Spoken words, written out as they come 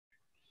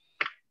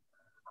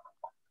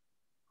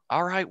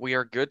All right, we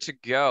are good to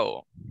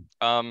go.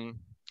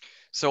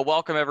 So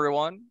welcome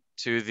everyone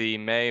to the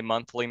May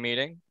monthly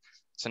meeting.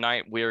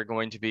 Tonight we are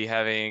going to be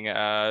having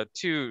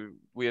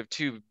we have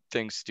two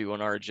things to do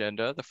on our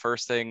agenda. The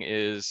first thing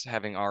is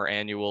having our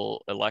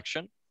annual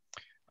election.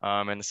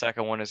 And the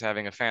second one is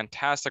having a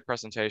fantastic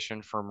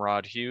presentation from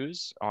Rod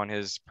Hughes on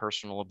his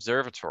personal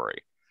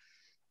observatory.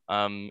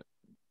 Dom,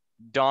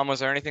 was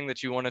there anything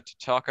that you wanted to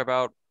talk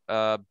about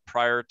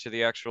prior to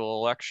the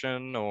actual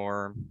election,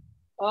 or?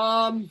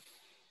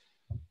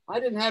 I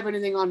didn't have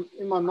anything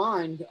in my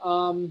mind.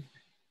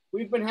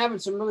 We've been having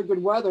some really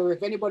good weather.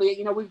 If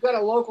anybody, we've got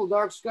a local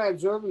dark sky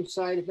observing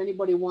site. If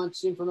anybody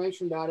wants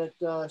information about it,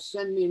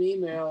 send me an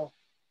email.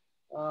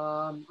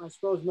 I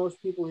suppose most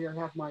people here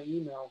have my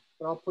email,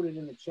 but I'll put it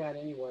in the chat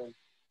anyway.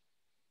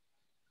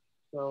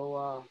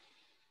 So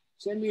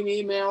send me an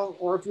email,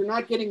 or if you're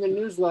not getting the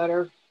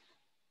newsletter,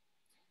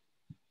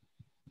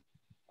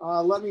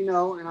 let me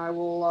know, and I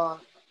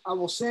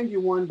will send you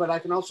one. But I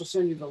can also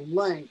send you the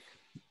link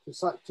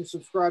to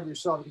subscribe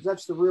yourself, because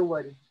that's the real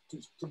way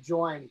to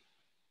join.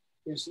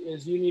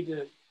 Is you need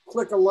to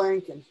click a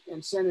link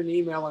and send an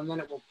email, and then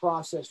it will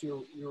process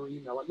your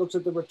email. It looks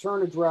at the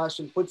return address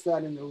and puts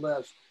that in the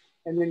list,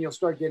 and then you'll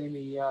start getting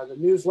the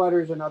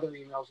newsletters and other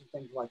emails and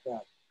things like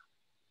that.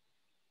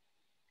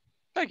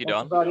 Thank you,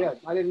 Don. That's about it.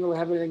 I didn't really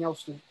have anything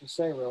else to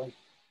say, really.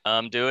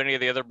 Do any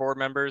of the other board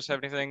members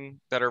have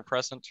anything that are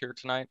present here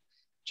tonight?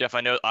 Jeff,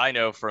 I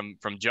know from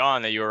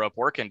John that you were up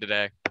working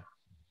today.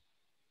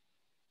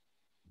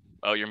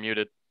 Oh, you're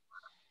muted.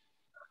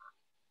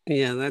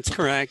 Yeah, that's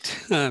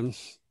correct. I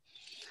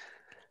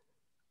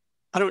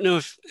don't know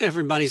if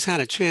everybody's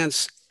had a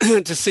chance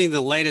to see the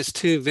latest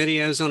two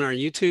videos on our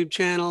YouTube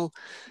channel.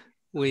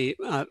 We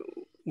have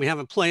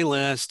a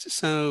playlist.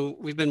 So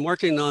we've been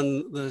working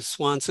on the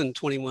Swanson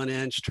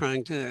 21-inch,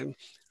 trying to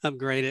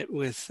upgrade it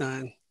with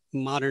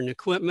modern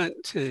equipment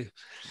to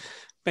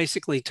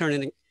basically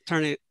turn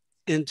it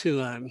into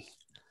a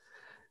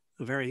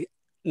very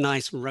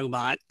nice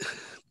robot.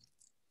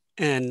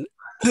 And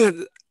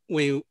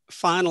we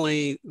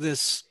finally,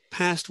 this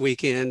past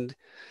weekend,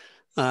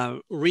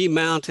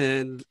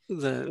 remounted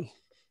the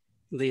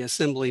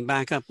assembly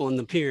back up on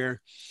the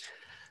pier.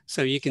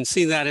 So you can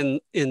see that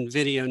in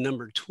video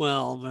number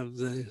 12 of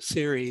the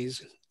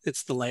series.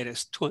 It's the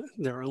latest.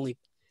 There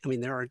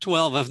are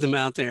 12 of them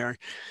out there.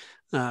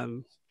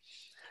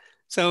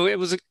 So it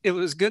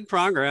was good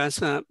progress.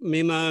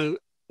 Mimo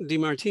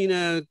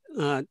DiMartino,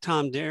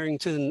 Tom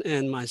Darrington,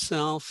 and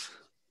myself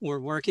were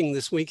working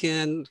this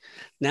weekend.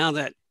 Now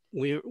that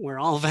we're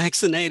all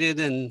vaccinated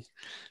and,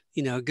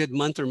 a good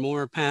month or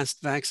more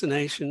past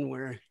vaccination,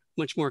 we're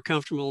much more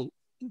comfortable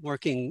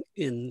working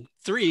in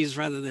threes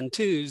rather than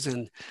twos,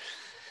 and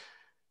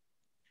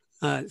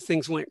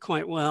things went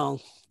quite well.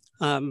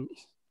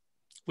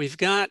 We've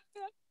got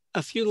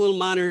a few little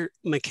minor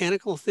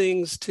mechanical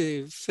things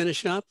to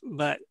finish up,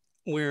 but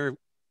we're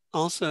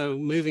also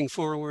moving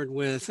forward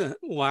with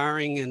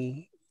wiring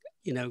and,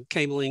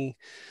 cabling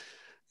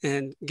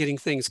and getting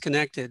things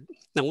connected.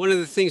 Now, one of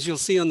the things you'll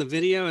see on the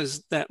video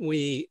is that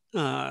we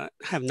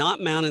have not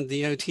mounted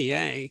the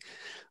OTA,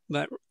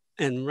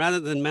 and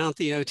rather than mount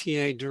the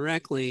OTA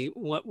directly,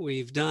 what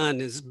we've done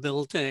is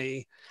built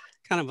a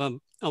kind of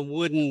a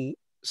wooden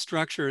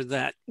structure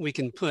that we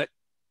can put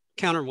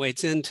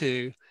counterweights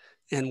into,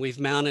 and we've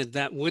mounted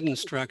that wooden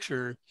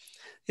structure.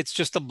 It's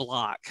just a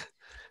block.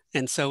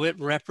 And so it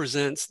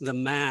represents the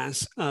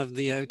mass of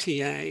the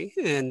OTA.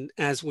 And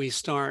as we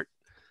start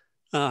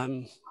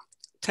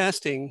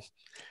testing,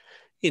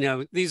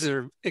 these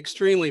are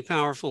extremely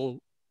powerful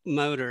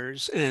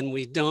motors, and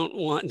we don't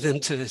want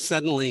them to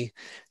suddenly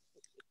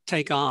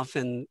take off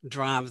and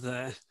drive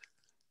the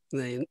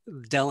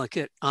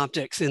delicate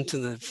optics into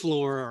the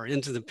floor or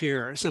into the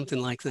pier or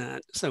something like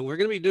that. So we're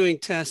going to be doing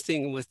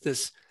testing with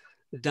this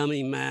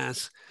dummy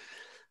mass.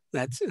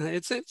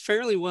 It's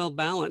fairly well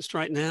balanced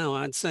right now.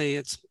 I'd say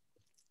it's,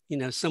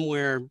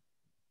 somewhere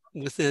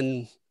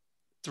within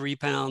 3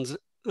 pounds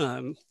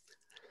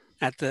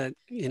at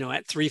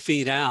 3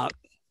 feet out.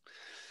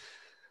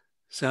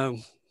 So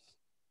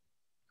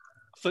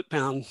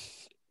foot-pound.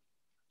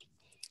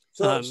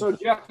 So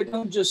Jeff, it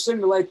doesn't just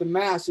simulate the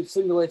mass, it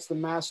simulates the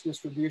mass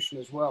distribution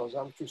as well. Is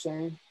that what you're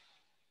saying?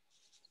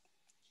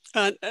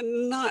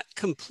 Not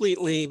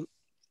completely.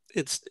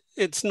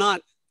 It's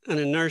not an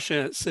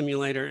inertia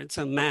simulator. It's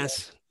a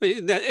mass. Okay.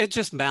 It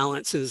just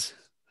balances.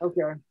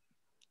 Okay.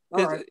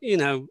 All right.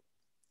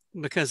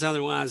 Because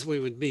otherwise we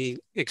would be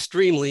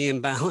extremely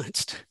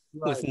imbalanced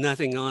with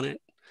nothing on it.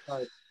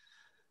 Right.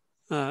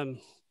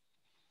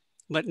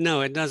 But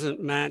no, it doesn't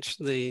match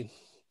the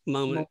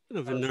moment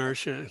of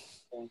inertia.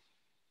 Okay.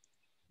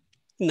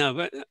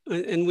 No,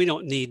 and we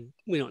don't need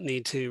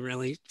to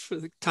really for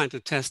the type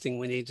of testing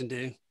we need to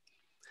do.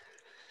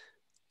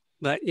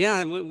 But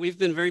yeah, we've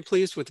been very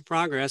pleased with the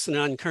progress, and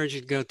I encourage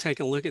you to go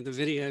take a look at the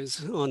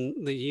videos on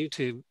the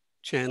YouTube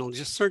channel.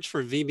 Just search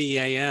for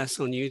VBAS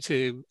on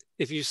YouTube.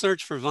 If you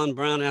search for Von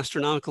Braun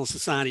Astronomical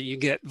Society, you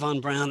get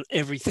Von Braun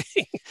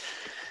everything.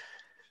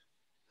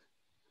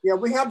 Yeah,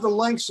 we have the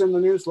links in the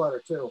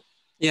newsletter too.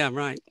 Yeah,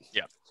 right.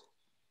 Yeah.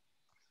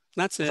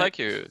 That's it.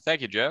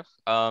 Thank you, Jeff.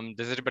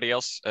 Does anybody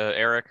else,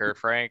 Eric or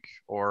Frank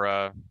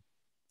or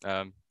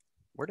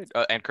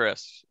and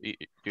Chris,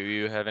 do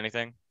you have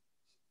anything?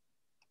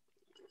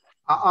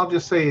 I'll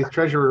just say, as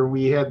treasurer,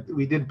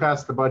 we did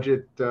pass the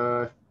budget,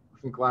 I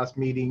think last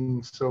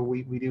meeting, so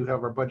we do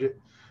have our budget.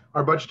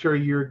 Our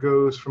budgetary year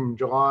goes from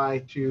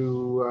July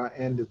to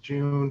end of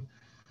June,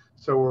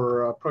 so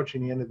we're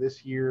approaching the end of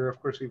this year. Of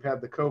course, we've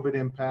had the COVID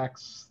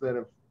impacts that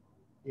have,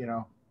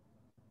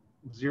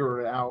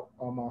 zeroed out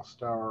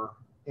almost our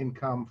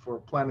income for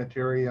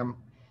planetarium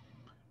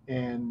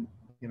and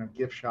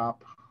gift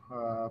shop.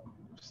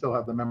 Still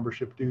have the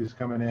membership dues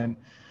coming in.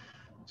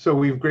 So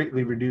we've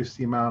greatly reduced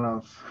the amount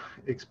of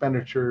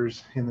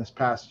expenditures in this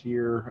past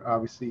year.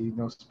 Obviously,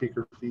 no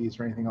speaker fees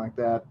or anything like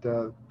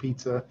that.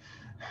 Pizza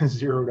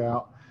zeroed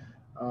out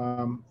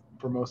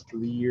for most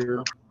of the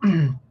year.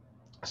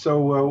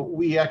 So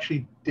we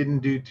actually didn't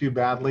do too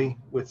badly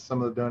with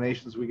some of the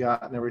donations we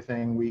got and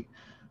everything.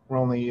 We're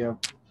only,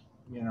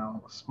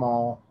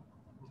 small,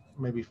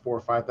 maybe 4,000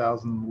 or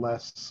 5,000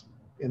 less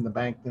in the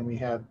bank than we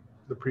had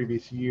the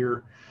previous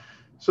year.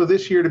 So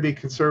this year, to be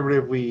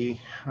conservative, we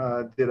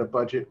did a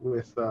budget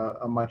with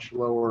a much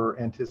lower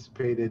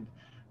anticipated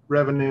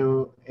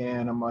revenue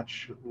and a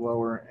much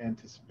lower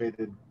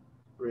anticipated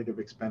rate of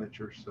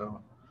expenditure.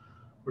 So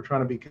we're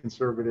trying to be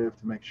conservative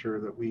to make sure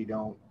that we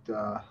don't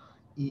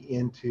eat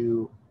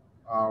into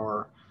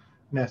our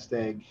nest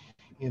egg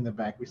in the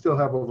bank. We still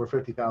have over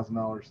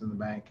 $50,000 in the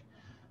bank.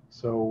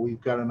 So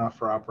we've got enough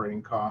for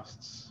operating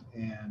costs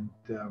and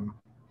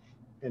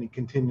any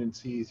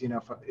contingencies,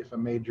 if a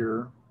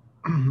major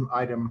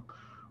item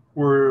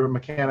were a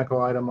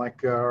mechanical item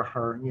like our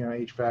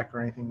HVAC or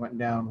anything went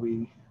down,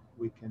 we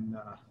can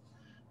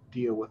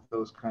deal with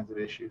those kinds of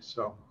issues.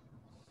 So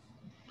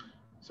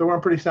we're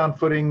on pretty sound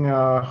footing.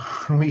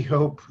 We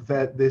hope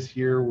that this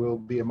year will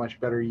be a much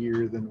better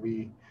year than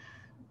we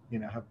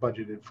have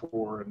budgeted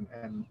for,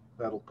 and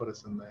that'll put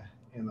us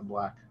in the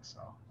black. So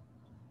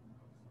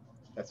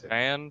that's it.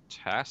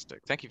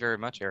 Fantastic. Thank you very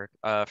much, Eric.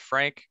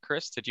 Frank,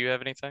 Chris, did you have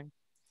anything?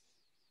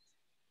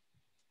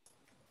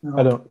 No.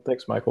 I don't.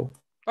 Thanks, Michael.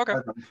 Okay,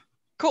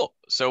 cool.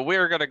 So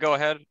we're going to go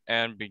ahead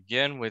and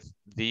begin with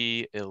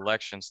the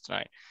elections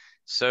tonight.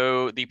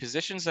 So the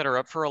positions that are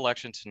up for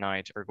election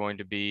tonight are going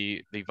to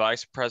be the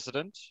Vice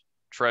President,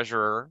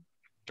 Treasurer,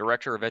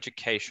 Director of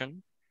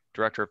Education,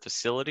 Director of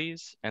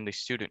Facilities, and the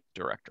Student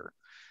Director.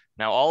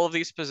 Now, all of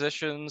these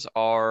positions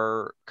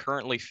are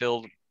currently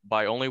filled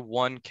by only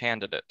one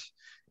candidate,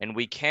 and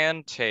we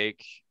can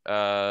take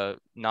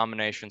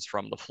nominations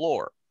from the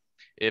floor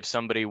if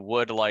somebody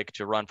would like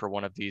to run for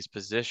one of these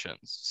positions.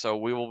 So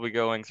we will be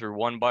going through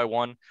one by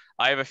one.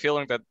 I have a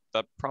feeling that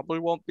that probably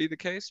won't be the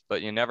case,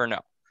 but you never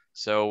know.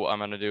 So I'm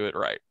going to do it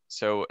right.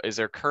 So is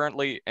there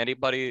currently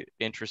anybody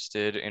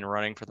interested in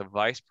running for the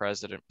Vice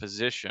President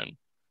position?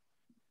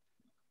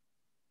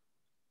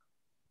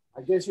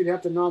 I guess you'd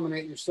have to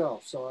nominate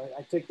yourself. So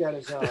I take that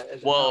as a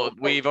well,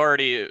 we've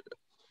already,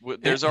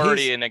 there's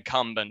already an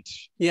incumbent.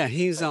 Yeah,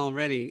 he's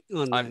already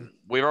on the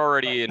we're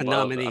already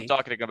involved. nominee. I'm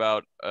talking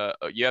about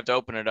you have to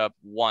open it up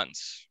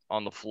once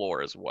on the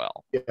floor as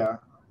well. Yeah,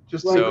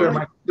 just to be clear,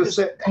 Mike, just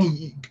say,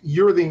 hey,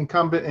 you're the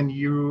incumbent and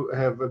you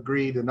have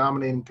agreed to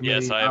nominating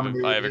committee. Yes, I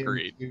have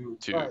agreed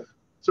to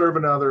serve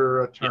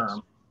another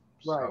term.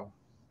 Yes. Right. So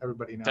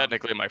everybody knows.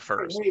 Technically my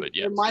first, hey, but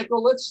yes. Hey,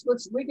 Michael,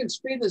 we can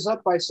speed this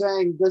up by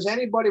saying, does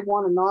anybody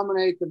want to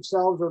nominate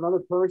themselves or another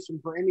person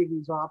for any of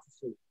these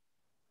offices?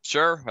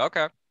 Sure.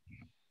 Okay.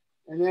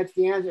 And that's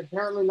the answer.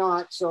 Apparently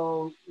not.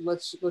 So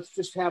let's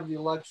just have the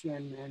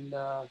election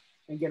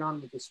and get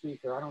on with the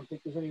speaker. I don't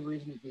think there's any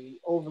reason to be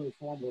overly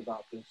formal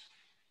about this.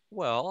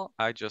 Well,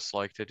 I just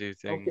like to do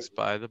things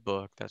by the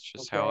book. That's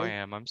just how I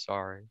am. I'm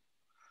sorry.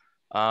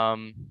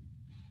 Okay.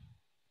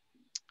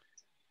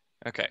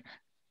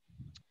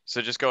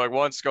 So just going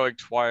once, going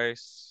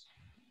twice.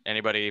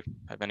 Anybody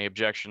have any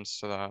objections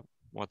to that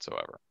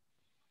whatsoever?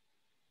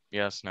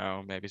 Yes,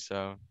 no, maybe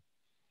so.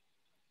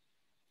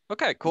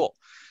 Okay, cool.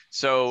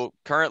 So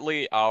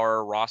currently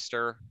our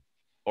roster,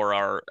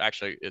 or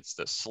actually it's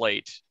the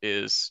slate,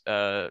 is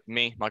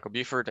me, Michael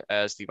Buford,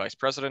 as the Vice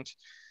President,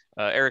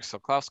 Eric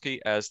Solkowski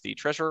as the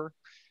Treasurer,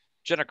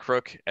 Jenna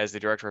Crook as the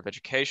Director of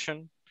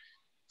Education,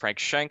 Frank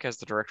Schenk as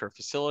the Director of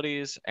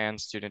Facilities, and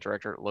Student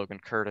Director Logan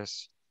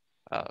Curtis.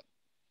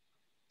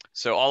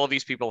 So all of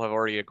these people have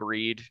already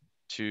agreed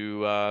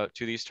to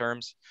these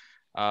terms.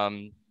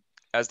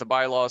 As the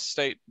bylaws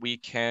state, we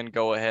can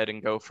go ahead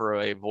and go for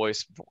a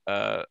voice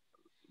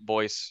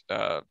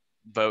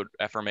vote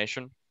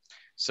affirmation.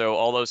 So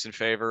all those in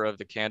favor of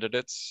the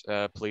candidates,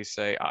 please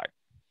say aye.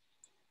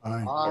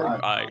 Aye.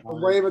 Or aye.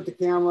 Wave at the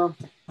camera.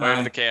 Wave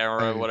at the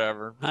camera,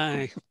 whatever.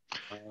 Aye.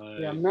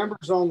 Yeah,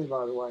 members only,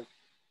 by the way.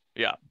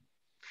 Yeah.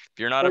 If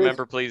you're not a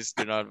member, please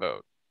do not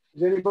vote.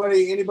 Is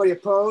anybody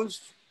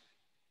opposed?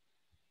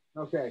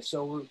 Okay,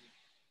 so we're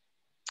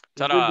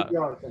ta-da!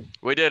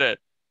 We did it.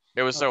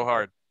 It was so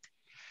hard.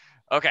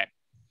 Okay,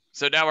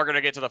 so now we're going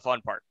to get to the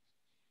fun part.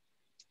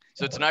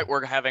 So tonight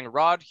we're having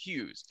Rod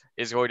Hughes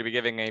is going to be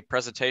giving a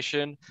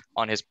presentation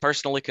on his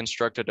personally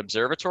constructed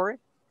observatory.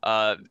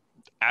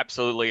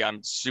 Absolutely,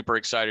 I'm super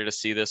excited to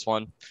see this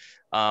one.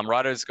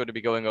 Rod is going to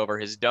be going over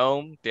his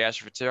dome, the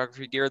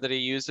astrophotography gear that he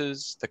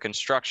uses, the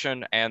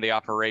construction, and the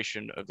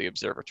operation of the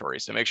observatory.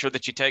 So make sure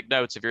that you take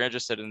notes if you're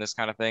interested in this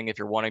kind of thing. If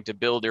you're wanting to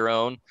build your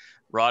own,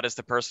 Rod is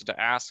the person to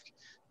ask.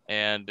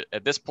 And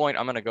at this point,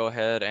 I'm going to go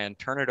ahead and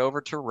turn it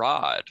over to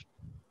Rod.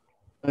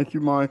 Thank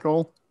you,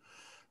 Michael.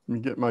 Let me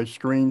get my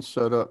screen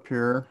set up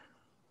here.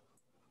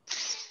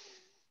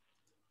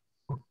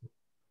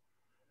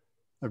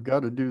 I've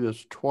got to do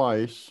this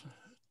twice.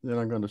 Then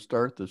I'm going to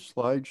start the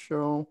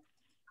slideshow.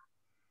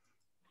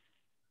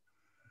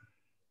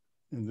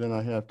 And then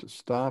I have to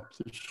stop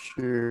the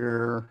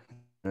share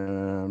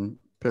and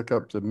pick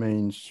up the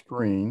main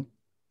screen.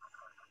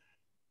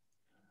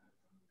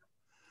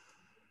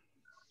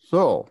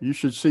 So you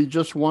should see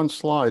just one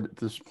slide at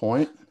this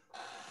point.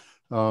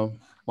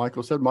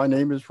 Michael said, my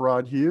name is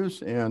Rod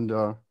Hughes, and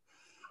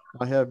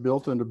I have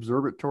built an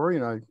observatory,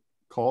 and I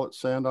call it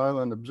Sand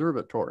Island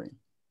Observatory.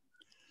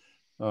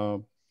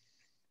 So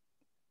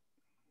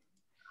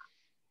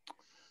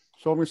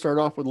I'm going to start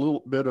off with a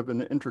little bit of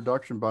an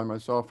introduction by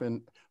myself,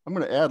 and I'm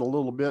going to add a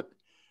little bit.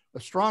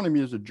 Astronomy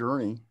is a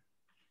journey,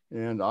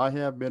 and I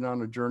have been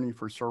on a journey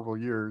for several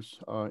years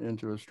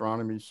into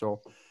astronomy.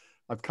 So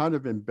I've kind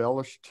of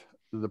embellished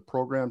the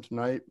program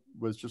tonight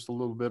with just a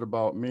little bit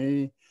about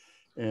me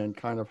and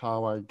kind of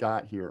how I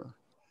got here.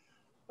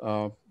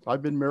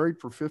 I've been married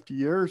for 50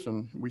 years,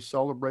 and we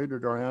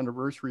celebrated our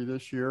anniversary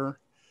this year.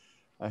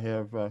 I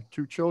have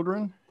 2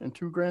 children and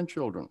 2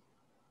 grandchildren.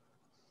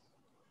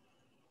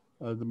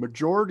 The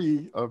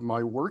majority of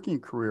my working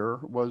career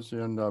was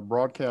in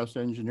broadcast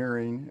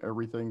engineering,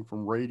 everything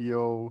from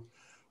radio,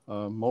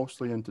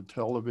 mostly into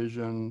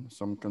television,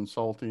 some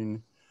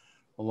consulting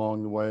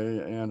along the way.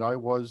 And I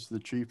was the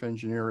chief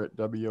engineer at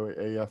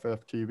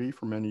WAFF TV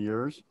for many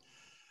years.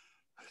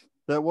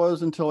 That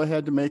was until I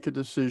had to make a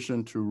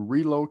decision to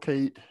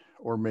relocate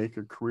or make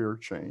a career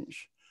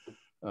change.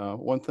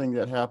 One thing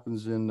that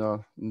happens in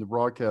the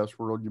broadcast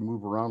world, you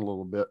move around a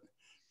little bit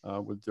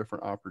with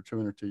different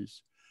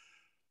opportunities.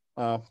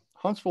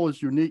 Huntsville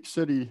is a unique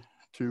city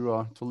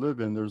to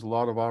live in. There's a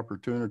lot of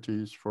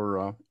opportunities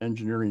for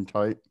engineering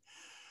type.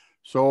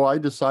 So I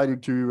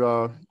decided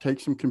to take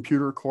some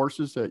computer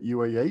courses at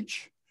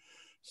UAH.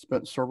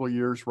 Spent several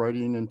years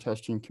writing and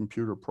testing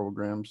computer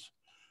programs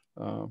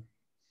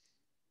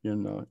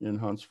in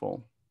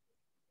Huntsville.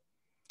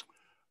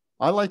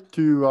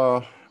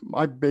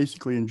 I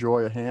basically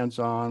enjoy a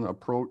hands-on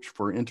approach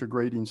for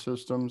integrating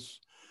systems.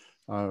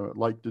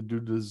 Like to do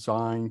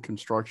design,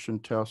 construction,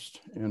 test,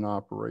 and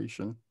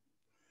operation.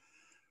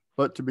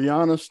 But to be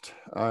honest,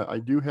 I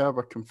do have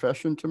a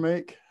confession to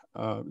make.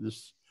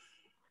 This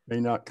may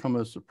not come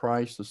as a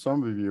surprise to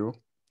some of you,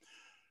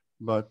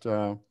 but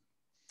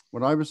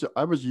when I was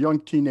a young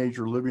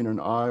teenager living in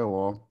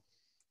Iowa,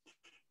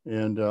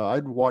 and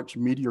I'd watch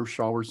meteor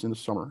showers in the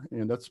summer,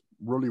 and that's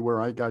really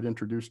where I got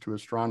introduced to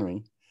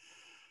astronomy.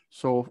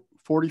 So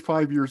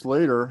 45 years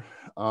later,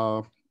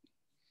 I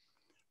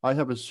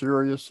have a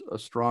serious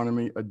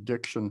astronomy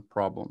addiction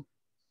problem.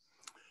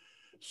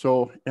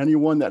 So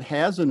anyone that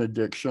has an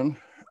addiction,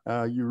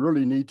 you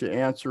really need to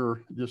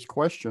answer this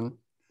question.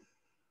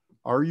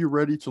 Are you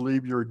ready to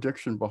leave your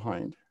addiction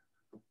behind?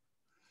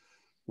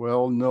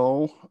 Well,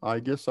 no, I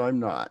guess I'm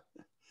not.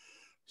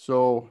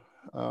 So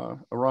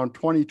around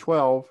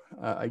 2012,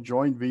 I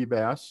joined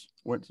VBAS,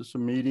 went to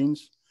some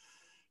meetings,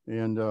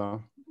 and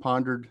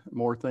pondered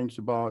more things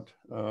about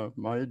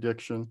my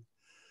addiction.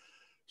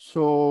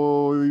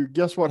 So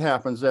guess what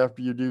happens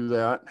after you do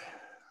that?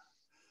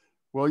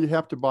 Well, you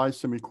have to buy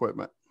some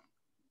equipment.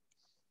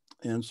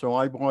 And so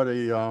I bought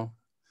I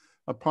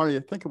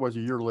think it was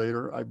a year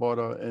later, I bought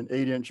an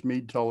 8-inch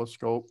Meade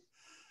telescope.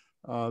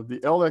 The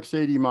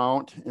LX80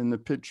 mount in the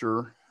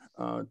picture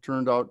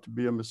turned out to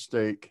be a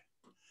mistake.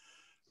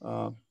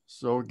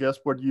 So guess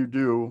what you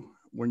do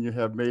when you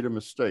have made a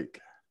mistake?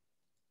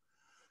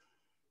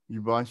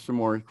 You buy some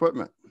more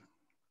equipment.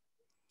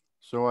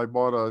 So I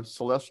bought a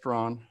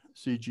Celestron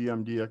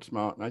CGM-DX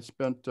mount, and I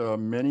spent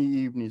many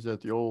evenings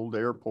at the old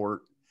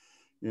airport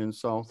in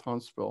South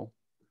Huntsville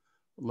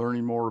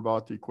learning more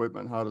about the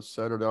equipment, how to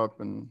set it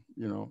up, and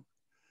you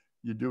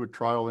do a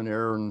trial and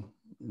error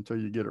until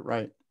you get it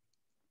right.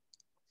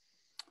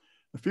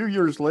 A few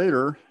years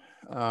later,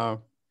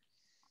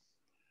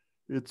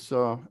 it's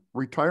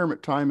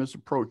retirement time is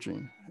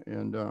approaching,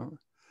 and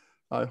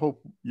I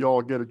hope you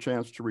all get a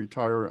chance to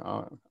retire.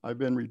 I've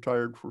been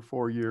retired for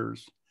 4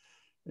 years,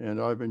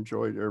 and I've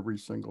enjoyed every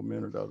single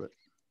minute of it.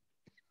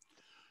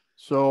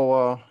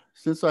 So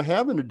since I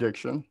have an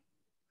addiction,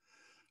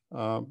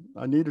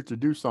 I needed to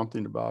do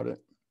something about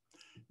it.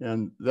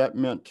 And that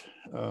meant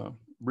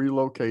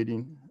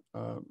relocating,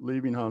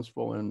 leaving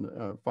Huntsville,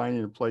 and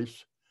finding a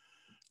place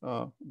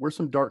where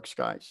some dark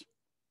skies.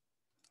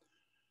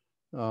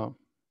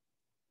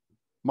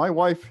 My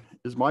wife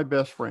is my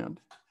best friend.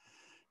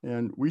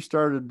 And we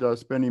started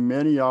spending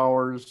many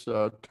hours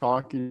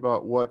talking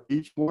about what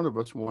each one of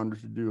us wanted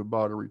to do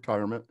about a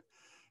retirement.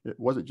 It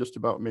wasn't just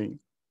about me.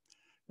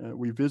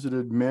 We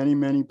visited many,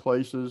 many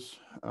places,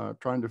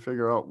 trying to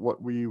figure out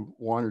what we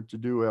wanted to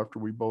do after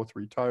we both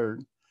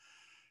retired.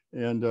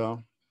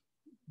 And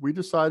we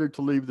decided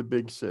to leave the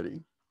big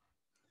city.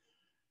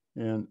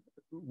 And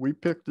we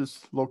picked this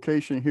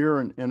location here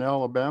in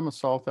Alabama,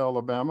 South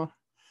Alabama.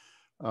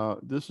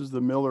 This is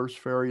the Miller's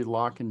Ferry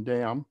Lock and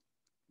Dam.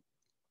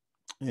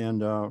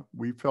 And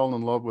we fell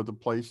in love with a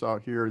place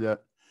out here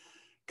that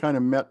kind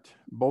of met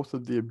both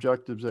of the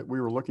objectives that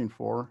we were looking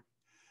for.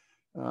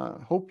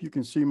 Hope you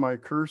can see my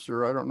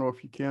cursor. I don't know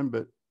if you can,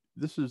 but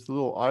this is the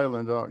little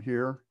island out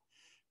here.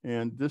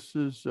 And this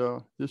is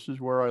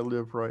where I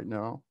live right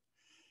now.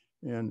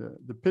 And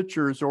the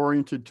picture is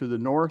oriented to the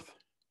north.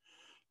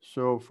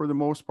 So for the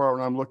most part,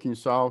 when I'm looking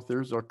south,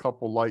 there's a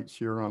couple lights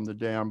here on the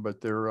dam,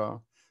 but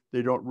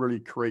they don't really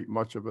create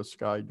much of a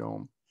sky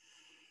dome.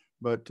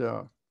 But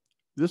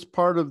this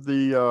part of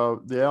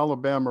the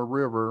Alabama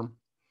River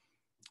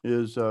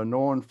is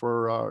known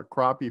for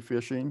crappie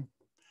fishing.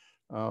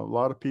 A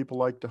lot of people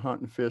like to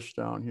hunt and fish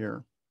down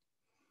here.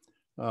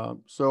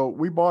 So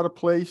we bought a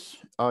place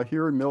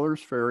here in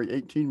Miller's Ferry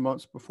 18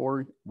 months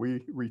before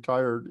we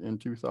retired in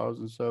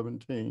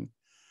 2017.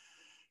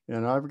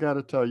 And I've got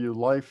to tell you,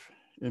 life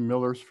in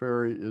Miller's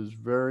Ferry is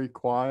very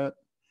quiet.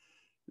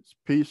 It's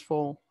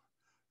peaceful.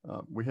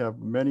 We have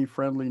many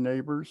friendly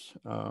neighbors.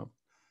 A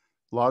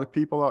lot of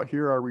people out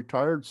here are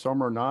retired,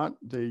 some are not.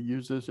 They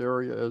use this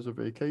area as a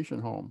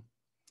vacation home.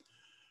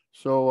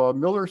 So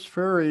Miller's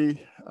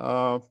Ferry,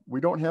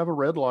 we don't have a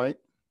red light.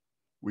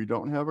 We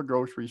don't have a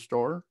grocery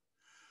store.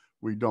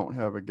 We don't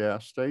have a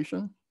gas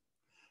station.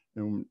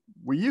 And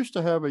we used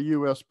to have a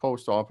U.S.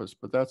 post office,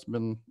 but that's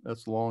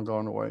long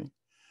gone away.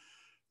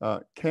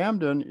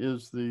 Camden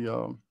is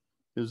the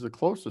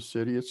closest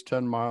city. It's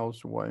 10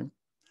 miles away.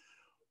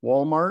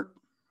 Walmart,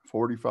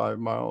 45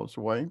 miles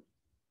away.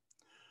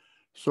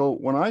 So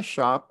when I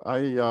shop,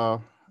 I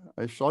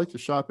like to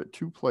shop at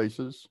two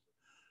places.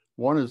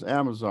 One is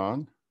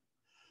Amazon,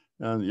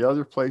 and the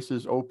other place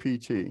is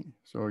OPT.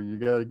 So you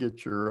got to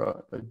get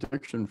your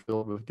addiction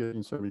filled with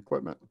getting some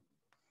equipment.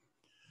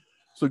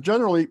 So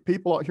generally,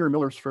 people out here in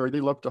Miller's Ferry,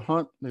 they love to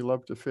hunt, they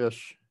love to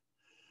fish,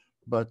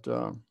 but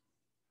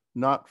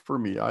not for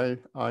me. I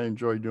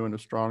enjoy doing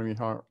astronomy.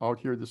 Out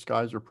here, the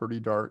skies are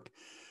pretty dark.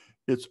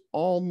 It's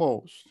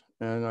almost,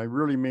 and I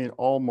really mean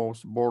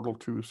almost, Bortle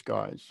 2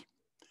 skies.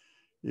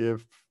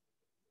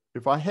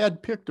 If I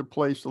had picked a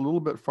place a little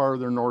bit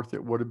farther north,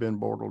 it would have been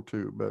Bortle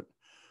 2, but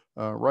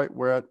right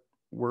where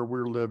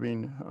we're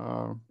living,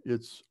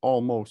 it's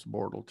almost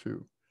Bortle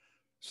 2.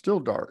 Still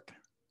dark.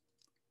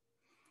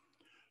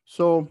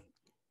 So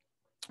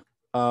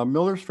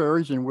Miller's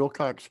Ferry's in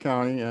Wilcox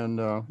County, and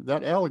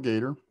that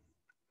alligator,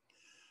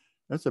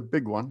 that's a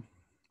big one.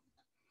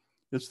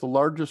 It's the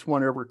largest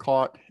one ever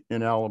caught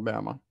in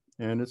Alabama,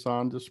 and it's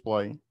on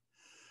display.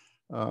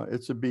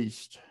 It's a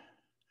beast.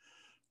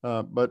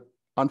 But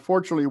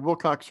unfortunately,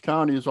 Wilcox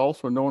County is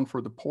also known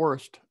for the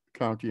poorest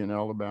county in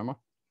Alabama.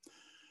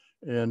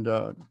 And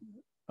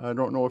I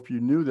don't know if you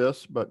knew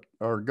this, but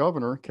our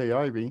governor, Kay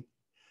Ivey,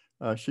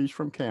 she's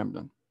from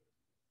Camden.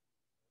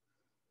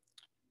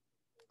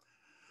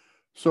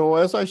 So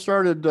as I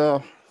started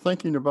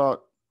thinking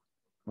about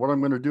what I'm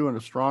going to do in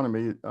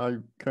astronomy, I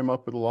came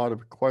up with a lot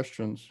of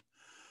questions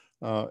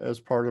as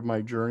part of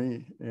my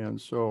journey. And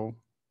so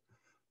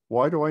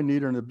why do I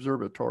need an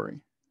observatory?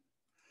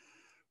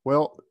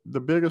 Well,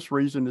 the biggest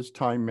reason is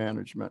time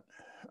management.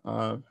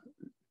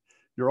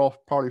 You're all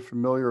probably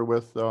familiar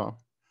with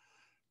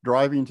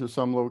driving to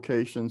some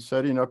location,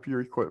 setting up your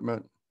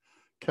equipment,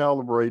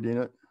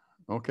 calibrating it.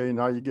 Okay,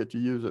 now you get to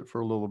use it for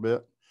a little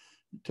bit.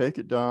 You take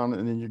it down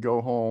and then you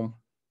go home.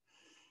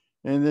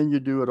 And then you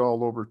do it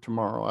all over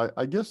tomorrow.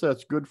 I guess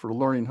that's good for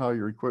learning how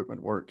your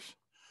equipment works.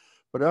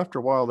 But after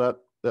a while,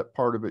 that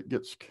part of it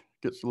gets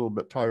a little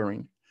bit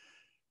tiring.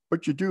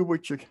 But you do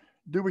what you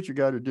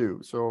got to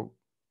do. So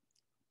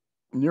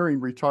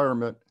nearing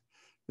retirement,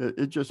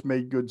 it just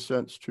made good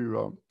sense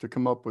to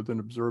come up with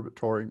an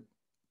observatory.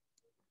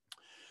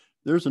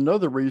 There's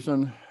another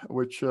reason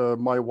which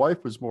my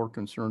wife was more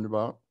concerned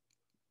about,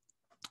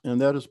 and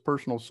that is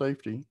personal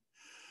safety.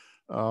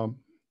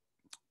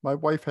 My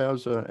wife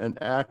has an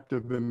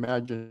active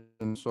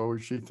imagination, so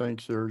she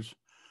thinks there's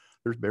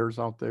bears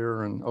out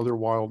there and other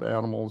wild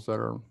animals that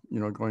are,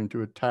 going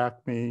to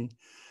attack me,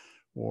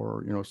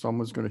 or,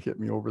 someone's going to hit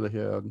me over the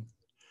head.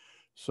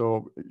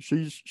 So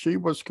she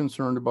was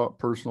concerned about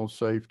personal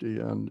safety,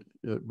 and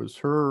it was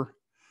her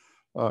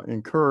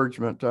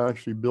encouragement to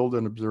actually build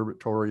an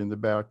observatory in the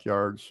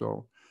backyard.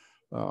 So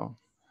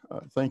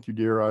thank you,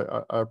 dear.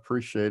 I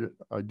appreciate it.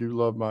 I do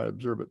love my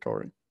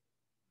observatory.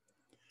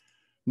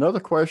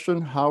 Another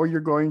question, how are you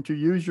going to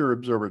use your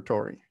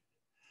observatory?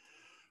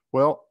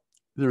 Well,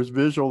 there's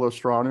visual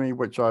astronomy,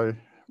 which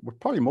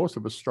probably most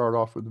of us start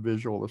off with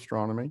visual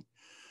astronomy.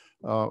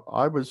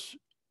 I was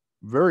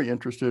very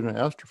interested in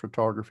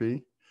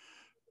astrophotography,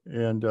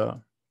 and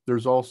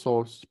there's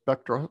also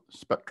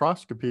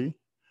spectroscopy,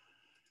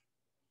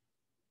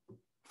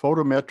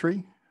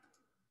 photometry.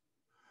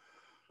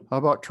 How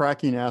about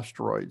tracking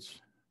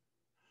asteroids?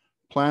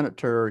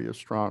 Planetary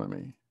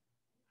astronomy.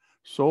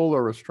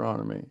 solar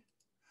astronomy,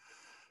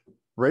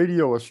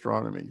 radio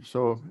astronomy.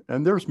 So,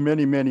 and there's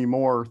many, many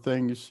more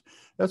things.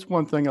 That's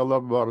one thing I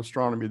love about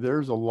astronomy.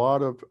 There's a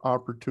lot of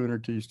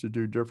opportunities to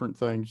do different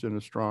things in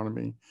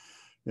astronomy,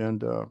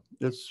 and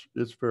it's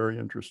very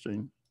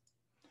interesting.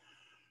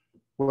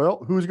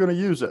 Well, who's going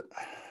to use it?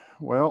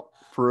 Well,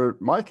 for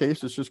my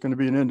case, it's just going to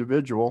be an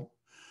individual,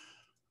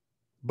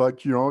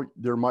 but you know,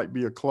 there might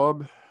be a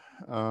club,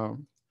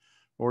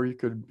 or you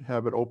could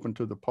have it open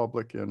to the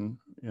public and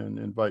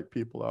invite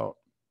people out.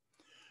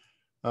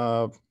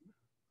 Of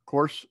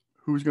course,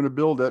 who's going to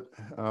build it?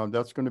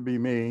 That's going to be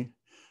me.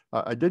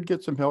 I did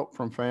get some help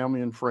from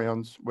family and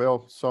friends.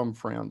 Well, some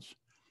friends.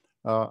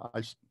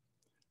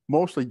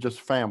 Mostly just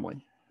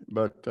family,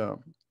 but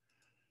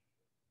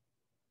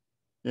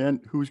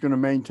and who's going to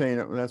maintain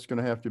it? That's going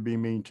to have to be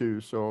me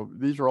too. So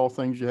these are all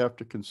things you have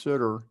to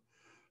consider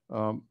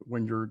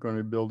when you're going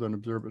to build an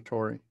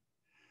observatory.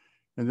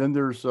 And then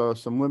there's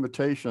some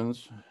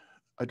limitations.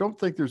 I don't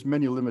think there's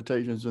many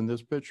limitations in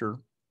this picture.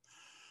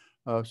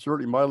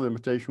 Certainly my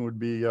limitation would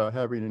be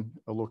having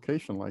a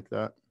location like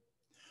that.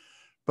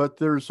 But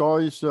there's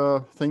always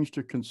things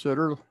to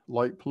consider,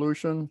 light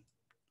pollution.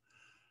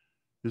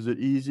 Is it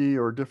easy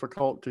or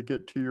difficult to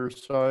get to your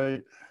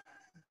site?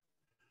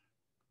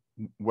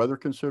 Weather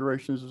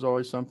considerations is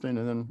always something.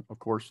 And then of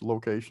course,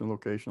 location,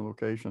 location,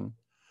 location.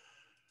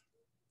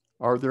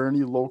 Are there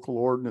any local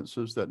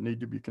ordinances that need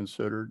to be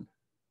considered?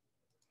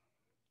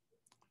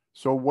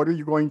 So what are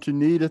you going to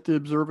need at the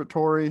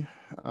observatory?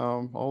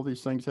 All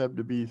these things have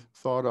to be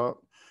thought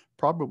out.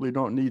 Probably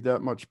don't need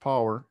that much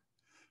power,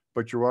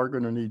 but you are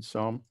going to need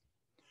some.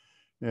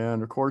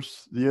 And of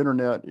course, the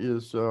internet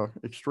is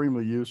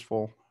extremely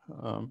useful.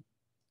 Of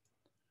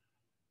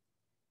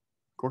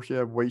course, you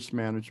have waste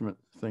management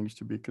things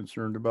to be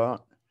concerned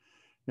about,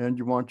 and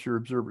you want your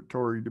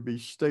observatory to be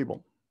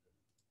stable.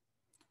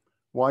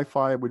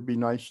 Wi-Fi would be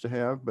nice to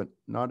have, but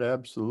not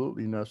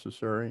absolutely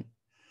necessary.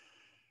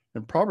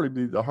 And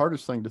probably the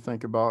hardest thing to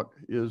think about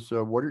is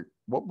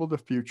what will the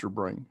future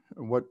bring?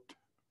 What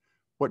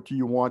do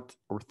you want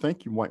or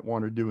think you might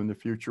want to do in the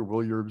future?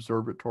 Will your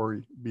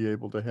observatory be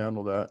able to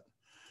handle that?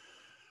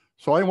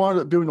 So I wound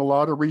up doing a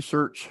lot of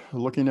research,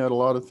 looking at a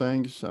lot of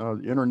things.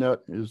 The internet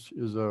is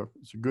a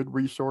good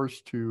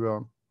resource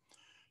to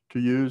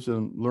use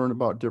and learn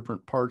about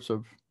different parts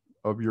of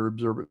your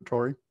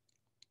observatory.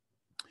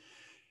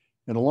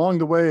 And along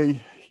the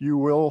way, you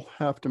will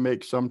have to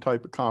make some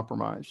type of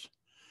compromise.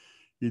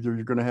 Either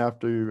you're going to have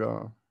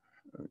to,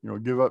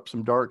 give up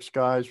some dark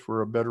skies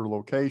for a better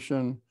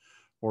location,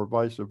 or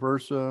vice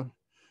versa,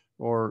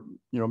 or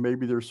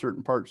maybe there's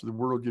certain parts of the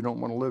world you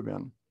don't want to live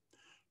in.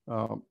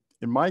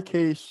 In my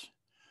case,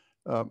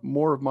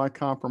 more of my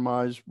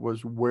compromise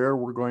was where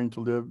we're going to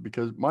live,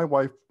 because my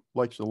wife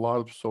likes a lot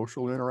of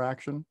social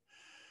interaction,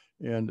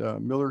 and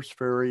Miller's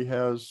Ferry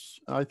has,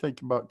 I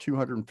think, about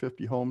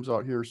 250 homes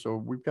out here, so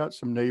we've got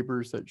some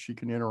neighbors that she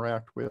can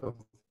interact with,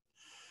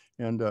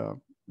 and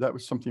that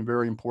was something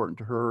very important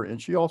to her.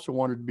 And she also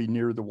wanted to be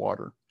near the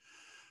water.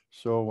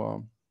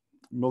 So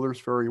Miller's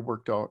Ferry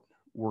worked out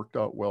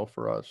well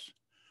for us.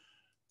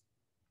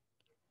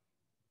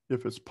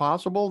 If it's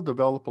possible,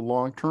 develop a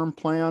long-term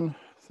plan,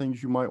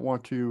 things you might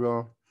want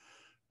to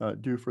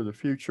do for the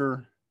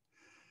future.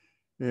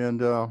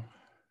 And you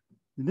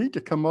need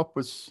to come up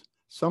with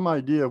some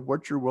idea of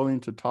what you're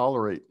willing to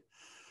tolerate.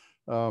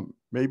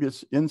 Maybe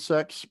it's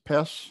insects,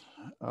 pests,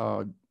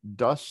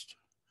 dust,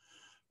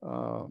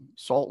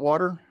 salt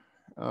water,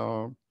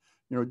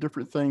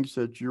 different things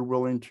that you're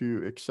willing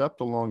to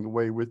accept along the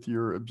way with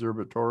your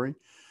observatory.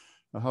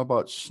 How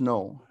about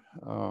snow?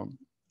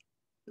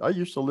 I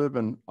used to live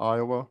in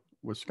Iowa,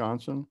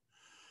 Wisconsin.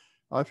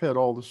 I've had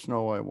all the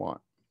snow I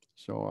want,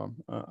 so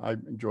I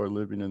enjoy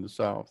living in the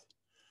South.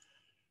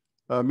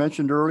 I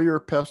mentioned earlier,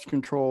 pest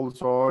control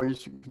is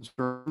always a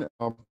concern.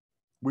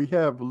 We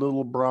have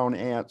little brown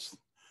ants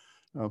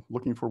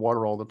looking for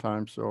water all the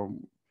time, so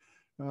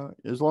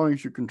as long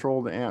as you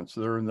control the ants,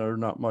 they're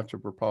not much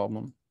of a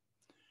problem.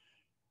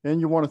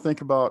 And you want to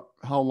think about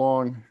how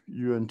long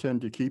you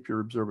intend to keep your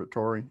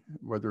observatory,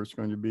 whether it's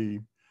going to be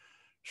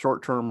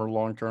short-term or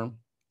long-term.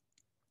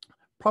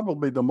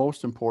 Probably the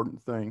most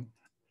important thing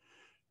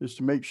is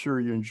to make sure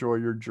you enjoy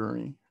your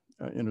journey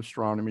in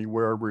astronomy,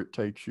 wherever it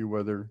takes you,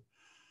 whether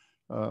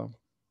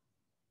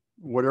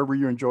whatever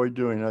you enjoy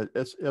doing,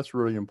 that's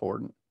really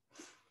important.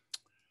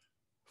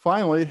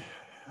 Finally,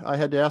 I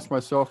had to ask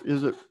myself,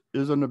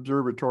 is an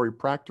observatory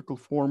practical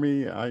for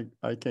me?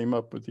 I came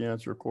up with the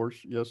answer, of course,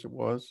 yes, it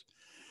was.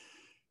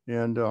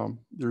 And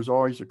there's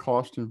always a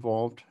cost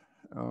involved.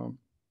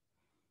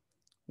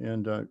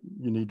 And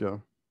you need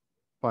to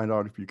find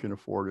out if you can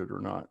afford it or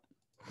not.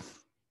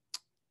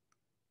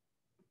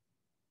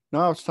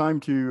 Now it's time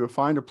to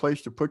find a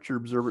place to put your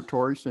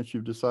observatory since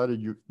you've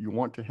decided you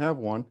want to have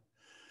one.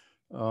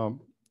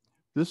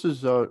 This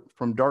is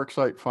from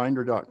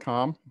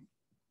darksitefinder.com.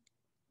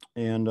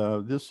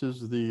 And this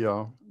is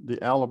the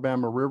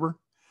Alabama River.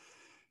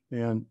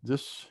 And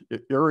this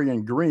area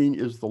in green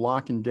is the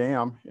Lock and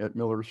Dam at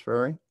Miller's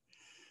Ferry.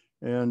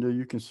 And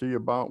you can see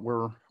about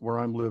where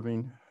I'm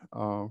living.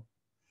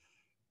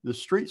 The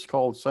street's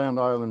called Sand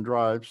Island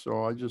Drive,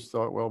 so I just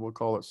thought, well, we'll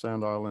call it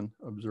Sand Island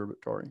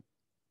Observatory.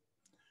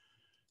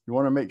 You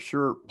want to make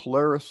sure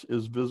Polaris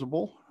is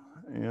visible,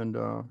 and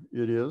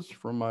it is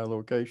from my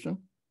location.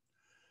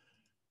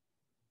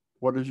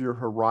 What does your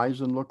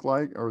horizon look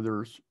like?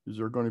 Is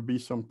there going to be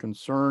some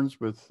concerns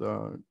with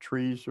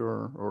trees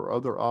or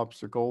other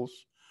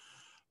obstacles?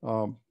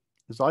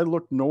 As I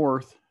look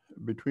north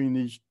between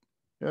these,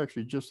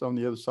 actually just on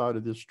the other side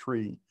of this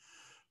tree.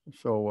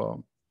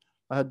 So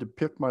I had to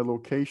pick my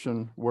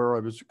location where I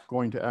was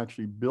going to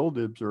actually build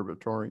the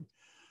observatory.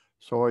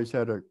 So I always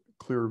had a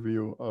clear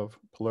view of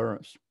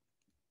Polaris.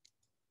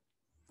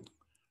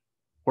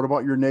 What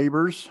about your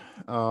neighbors?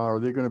 Are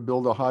they going to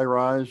build a high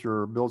rise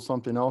or build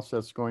something else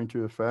that's going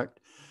to affect?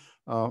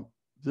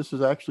 This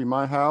is actually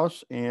my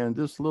house, and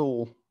this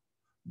little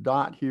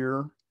dot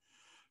here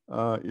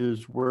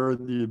is where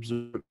the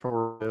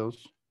observatory is.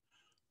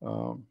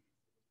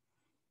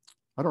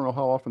 I don't know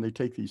how often they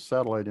take these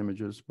satellite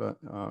images, but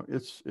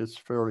it's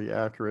fairly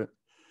accurate.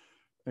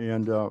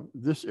 And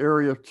this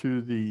area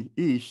to the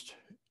east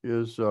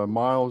is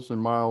miles and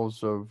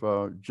miles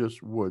of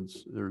just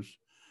woods. There's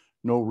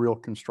no real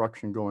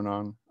construction going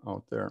on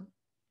out there.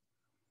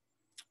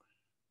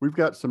 We've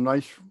got some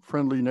nice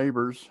friendly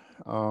neighbors.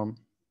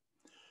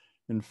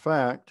 In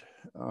fact,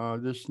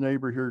 this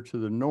neighbor here to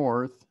the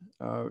north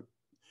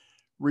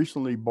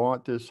recently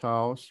bought this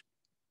house.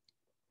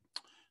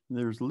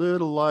 There's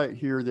little light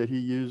here that he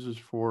uses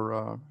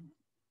for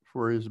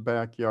his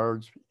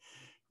backyards.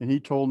 And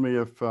he told me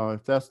if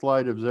that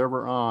light is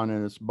ever on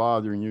and it's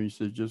bothering you, he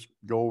says, just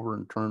go over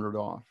and turn it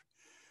off.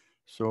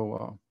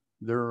 So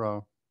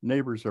their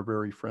neighbors are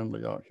very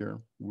friendly out here.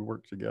 We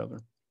work together.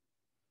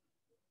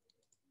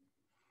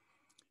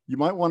 You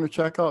might want to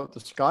check out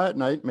the sky at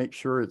night, make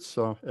sure it's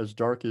as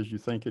dark as you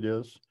think it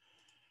is.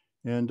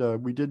 And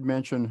we did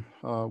mention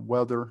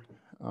weather.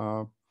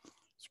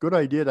 It's a good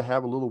idea to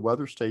have a little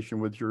weather station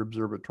with your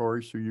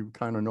observatory so you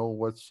kind of know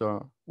what's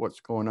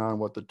going on,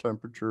 what the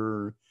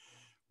temperature,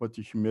 what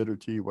the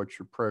humidity, what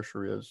your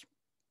pressure is.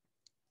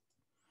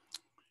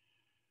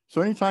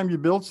 So anytime you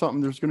build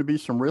something, there's going to be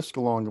some risk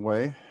along the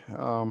way.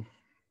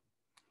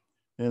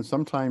 And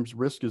sometimes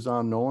risk is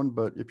unknown,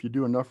 but if you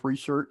do enough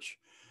research,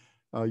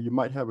 you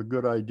might have a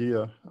good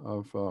idea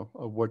of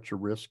what your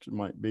risks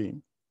might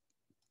be.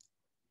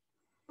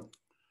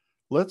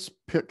 Let's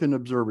pick an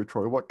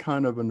observatory. What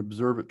kind of an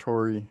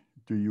observatory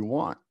do you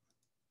want?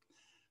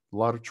 A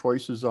lot of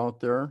choices out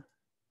there.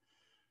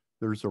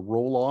 There's a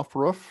roll-off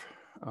roof.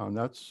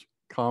 That's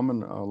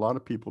common. A lot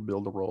of people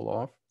build a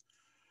roll-off.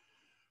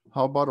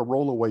 How about a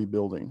roll-away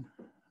building?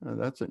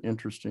 That's an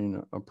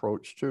interesting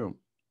approach too.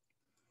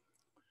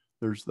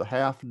 There's the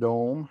half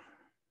dome,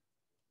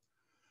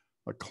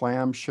 a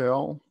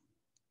clamshell.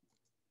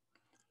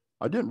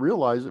 I didn't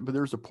realize it, but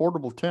there's a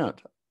portable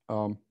tent.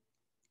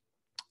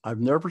 I've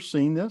never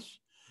seen this.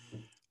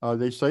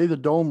 They say the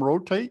dome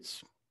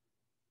rotates.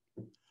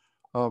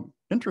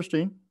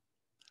 Interesting.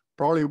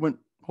 Probably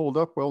wouldn't hold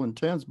up well in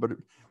tents, but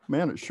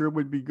man, it sure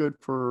would be good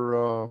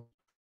for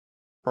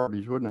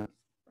parties, wouldn't it?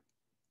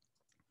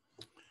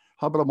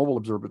 How about a mobile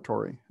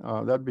observatory?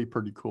 That'd be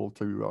pretty cool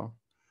to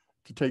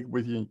take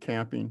with you in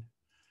camping.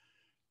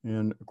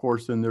 And of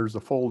course, then there's a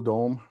full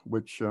dome,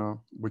 which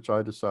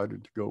I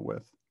decided to go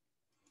with.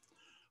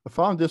 I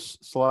found this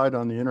slide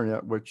on the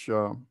internet, which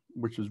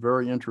is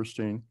very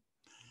interesting.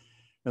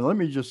 And let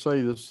me just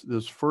say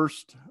this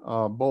first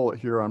bullet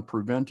here on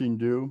preventing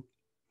dew.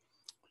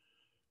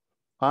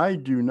 I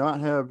do not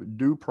have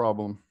dew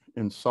problem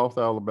in South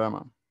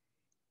Alabama.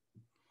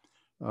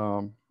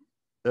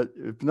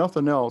 If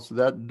nothing else,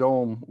 that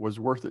dome was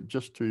worth it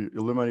just to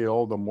eliminate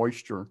all the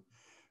moisture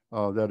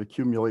that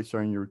accumulates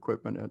on your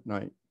equipment at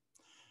night.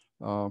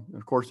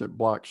 Of course, it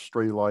blocks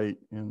stray light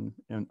and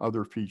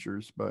other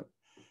features, but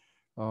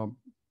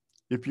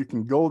if you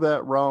can go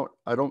that route,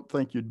 I don't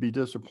think you'd be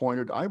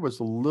disappointed. I was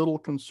a little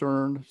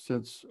concerned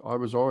since I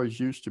was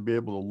always used to be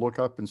able to look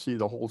up and see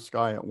the whole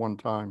sky at one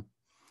time.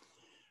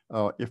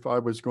 If I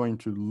was going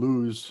to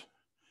lose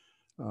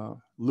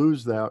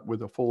that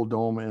with a full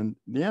dome, and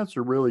the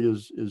answer really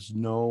is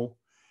no.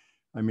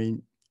 I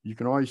mean, you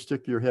can always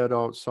stick your head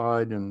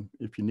outside, and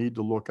if you need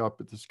to look up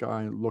at the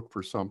sky and look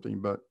for something,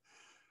 but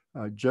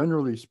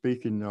generally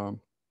speaking,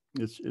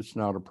 it's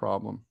not a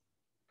problem.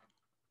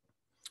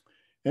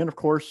 And of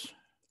course,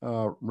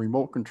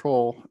 remote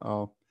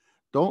control.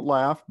 Don't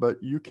laugh,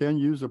 but you can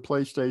use a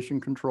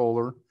PlayStation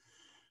controller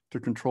to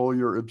control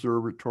your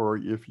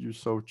observatory if you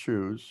so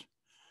choose.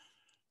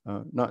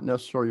 Not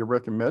necessarily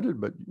recommended,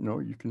 but you know,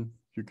 you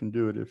can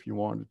do it if you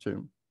wanted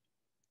to.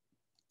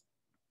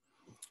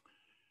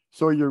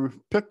 So you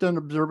picked an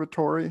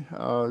observatory.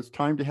 It's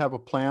time to have a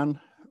plan.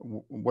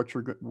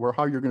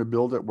 How you're going to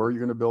build it, where you're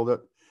going to build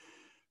it.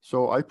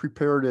 So I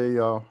prepared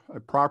a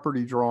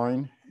property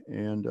drawing,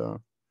 and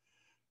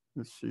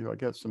let's see, I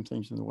got some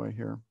things in the way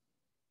here.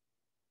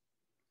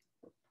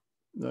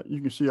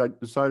 You can see I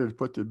decided to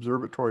put the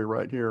observatory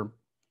right here.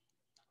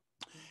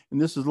 And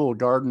this is a little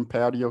garden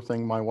patio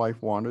thing my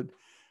wife wanted.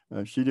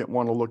 She didn't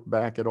want to look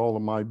back at all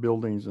of my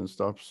buildings and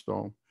stuff.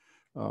 So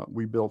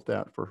we built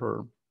that for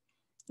her.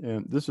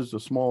 And this is a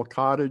small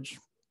cottage.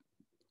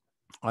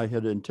 I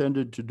had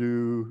intended to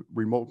do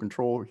remote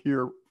control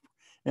here,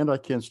 and I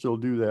can still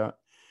do that.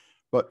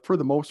 But for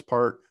the most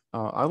part,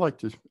 I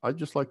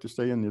just like to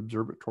stay in the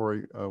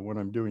observatory when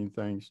I'm doing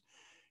things,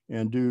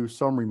 and do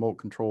some remote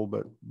control,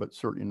 but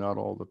certainly not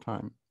all the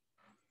time.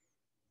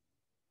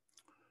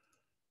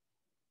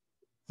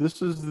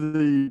 This is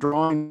the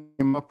drawing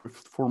I came up with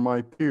for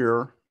my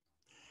pier.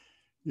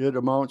 It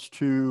amounts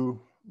to,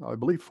 I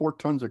believe, 4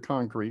 tons of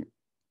concrete.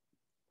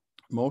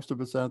 Most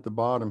of it's at the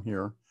bottom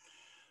here.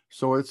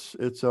 So it's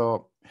has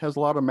a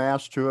lot of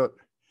mass to it.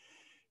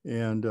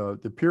 And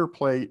the pier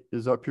plate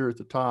is up here at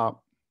the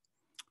top.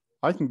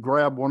 I can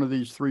grab one of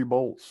these 3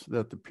 bolts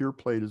that the pier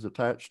plate is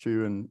attached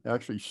to and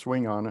actually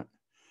swing on it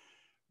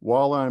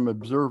while I'm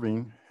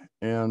observing,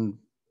 and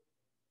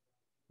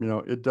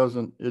it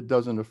doesn't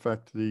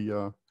affect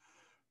the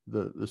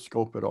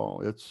scope at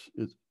all.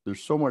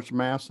 There's so much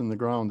mass in the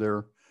ground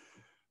there.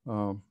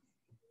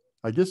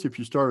 I guess if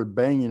you started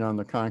banging on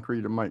the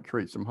concrete, it might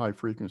create some high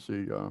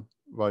frequency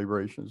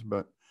vibrations,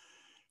 but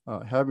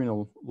having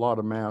a lot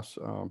of mass,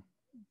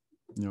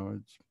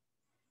 it's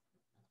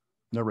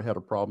never had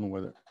a problem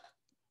with it.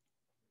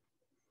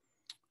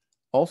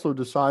 Also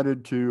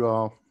decided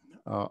to,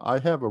 I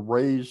have a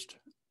raised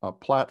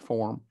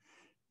platform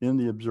in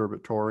the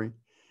observatory,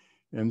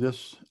 and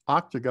this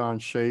octagon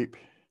shape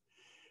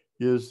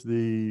is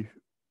the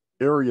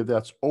area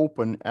that's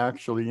open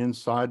actually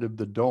inside of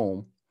the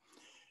dome.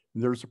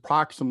 There's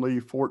approximately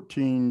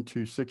 14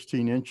 to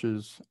 16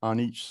 inches on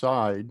each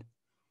side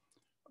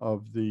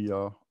of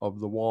the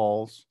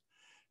walls.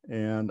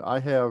 And I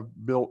have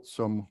built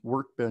some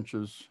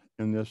workbenches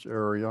in this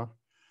area,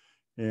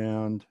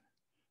 and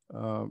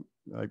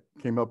I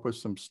came up with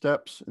some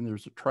steps, and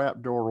there's a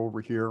trap door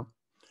over here.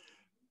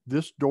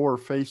 This door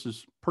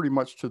faces pretty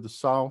much to the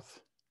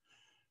south,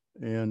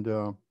 and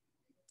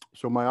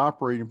so my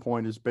operating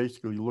point is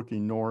basically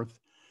looking north.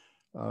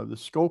 The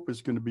scope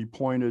is going to be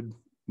pointed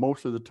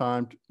most of the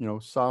time,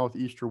 south,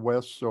 east, or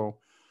west. So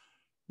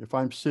if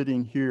I'm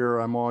sitting here,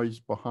 I'm always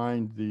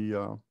behind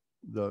the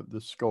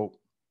scope.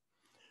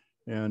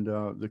 And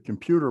the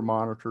computer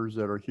monitors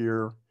that are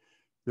here,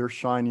 they're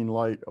shining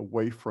light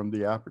away from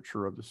the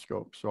aperture of the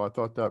scope. So I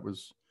thought that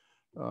was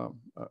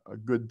a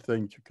good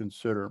thing to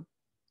consider.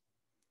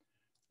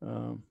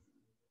 Oh,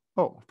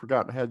 I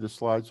forgot I had this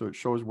slide, so it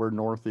shows where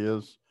north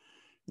is,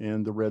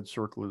 and the red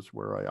circle is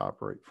where I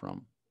operate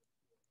from.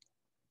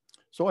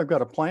 So I've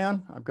got a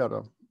plan. I've got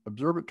an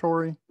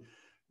observatory.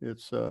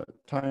 It's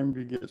time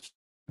to get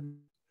started.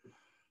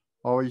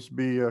 Always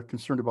be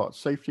concerned about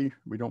safety.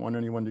 We don't want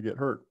anyone to get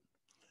hurt.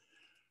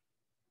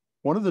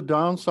 One of the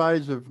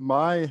downsides of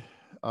my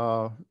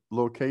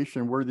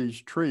location were these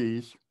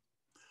trees.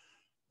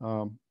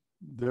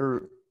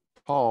 They're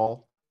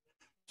tall.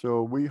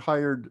 So we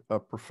hired a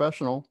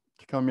professional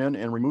to come in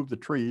and remove the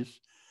trees.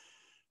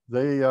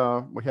 We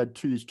had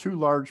these 2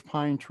 large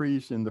pine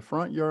trees in the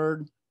front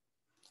yard.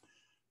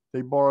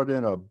 They brought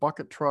in a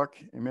bucket truck,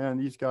 and man,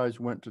 these guys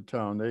went to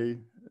town.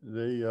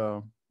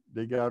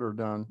 They got her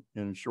done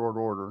in short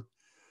order.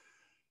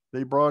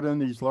 They brought in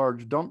these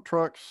large dump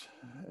trucks,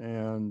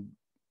 and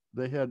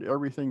they had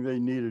everything they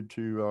needed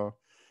to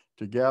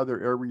gather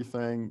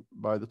everything.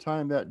 By the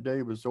time that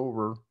day was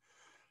over,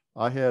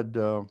 I had,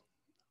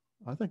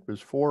 I think it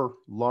was 4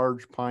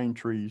 large pine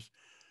trees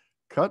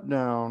cut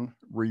down,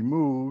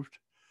 removed.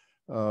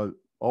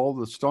 All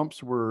the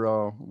stumps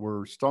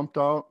were stumped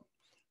out.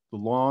 The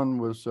lawn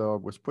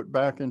was put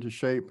back into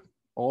shape,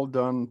 all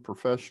done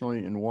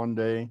professionally in one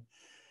day.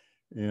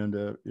 And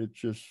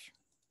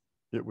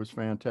it was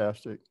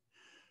fantastic.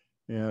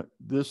 And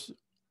this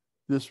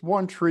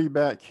one tree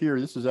back here,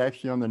 this is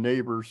actually on the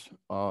neighbor's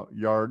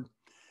yard.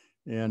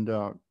 And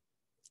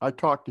I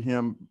talked to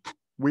him.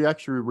 We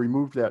actually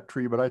removed that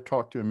tree, but I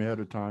talked to him ahead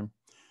of time.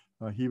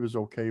 He was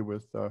okay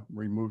with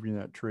removing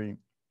that tree.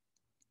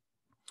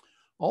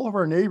 All of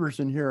our neighbors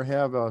in here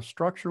have a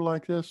structure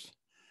like this.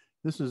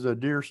 This is a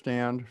deer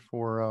stand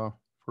for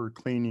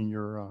cleaning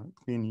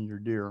your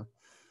deer.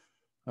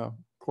 Of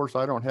course,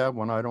 I don't have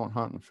one. I don't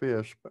hunt and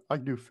fish, but I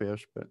do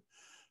fish, but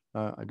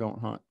I don't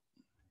hunt.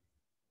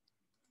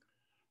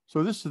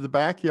 So this is the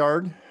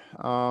backyard.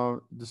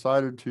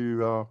 Decided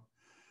to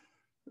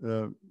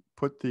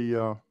put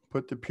the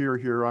pier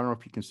here. I don't know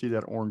if you can see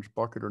that orange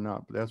bucket or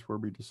not, but that's where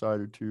we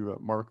decided to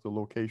mark the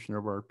location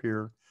of our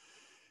pier.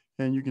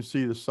 And you can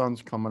see the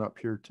sun's coming up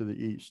here to the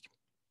east.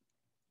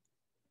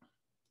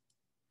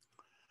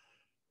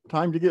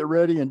 Time to get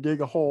ready and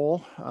dig a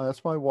hole.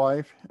 That's my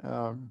wife.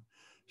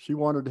 She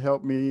wanted to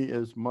help me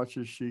as much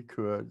as she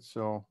could.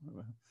 So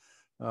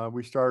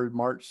we started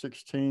March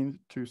 16th,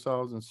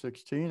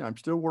 2016. I'm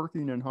still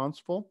working in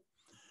Huntsville,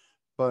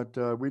 but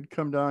we'd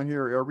come down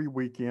here every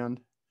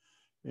weekend,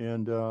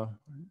 and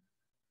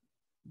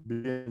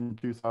beginning in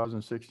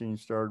 2016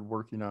 started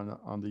working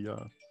on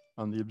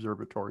the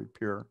observatory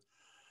pier.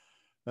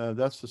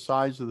 That's the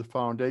size of the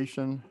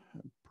foundation,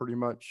 pretty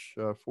much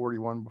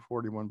 41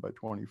 by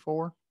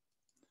 24.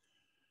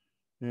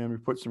 And we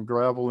put some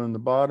gravel in the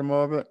bottom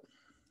of it.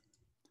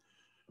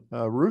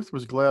 Ruth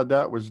was glad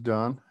that was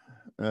done.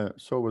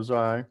 So was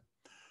I.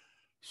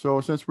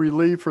 So since we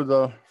leave for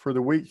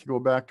the week to go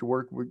back to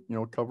work, we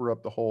cover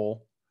up the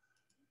hole.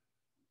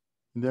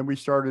 And then we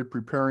started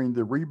preparing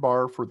the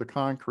rebar for the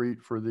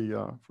concrete for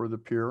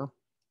the pier,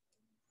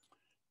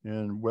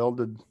 and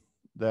welded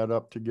that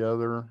up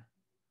together.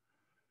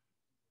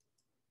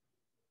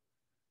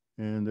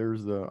 And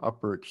there's the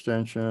upper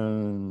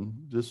extension.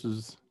 This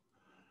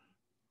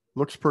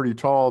looks pretty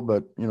tall,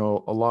 but a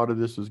lot of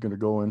this is going to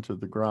go into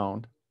the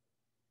ground.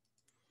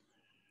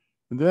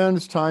 And then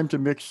it's time to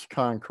mix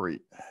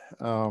concrete.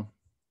 April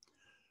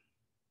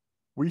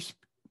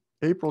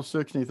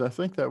 16th, I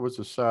think that was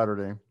a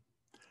Saturday,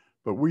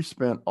 but we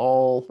spent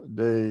all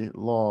day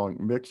long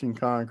mixing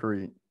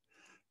concrete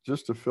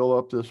just to fill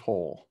up this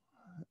hole,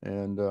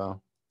 and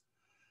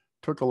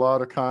took a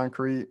lot of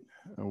concrete.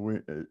 We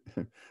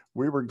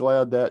were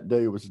glad that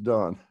day was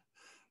done,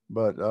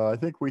 but I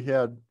think we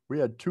had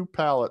 2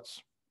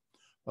 pallets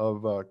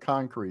of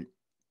concrete.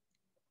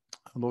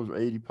 Those are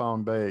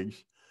 80-pound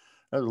bags.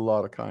 That's a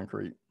lot of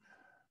concrete.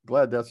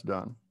 Glad that's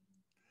done.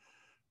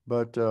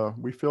 But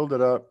we filled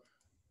it up.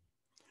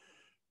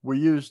 We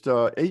used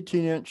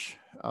 18-inch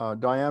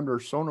diameter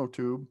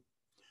sonotube,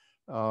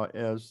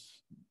 as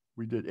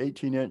we did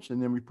 18-inch,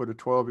 and then we put a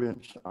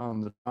 12-inch on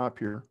the top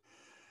here.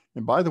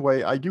 And by the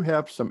way, I do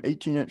have some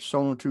 18-inch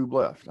sonotube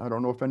left. I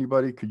don't know if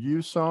anybody could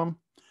use some,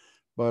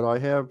 but I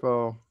have,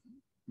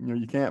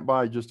 you can't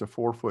buy just a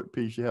 4-foot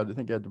piece. I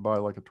think you had to buy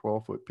like a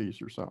 12-foot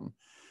piece or something.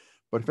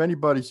 But if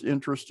anybody's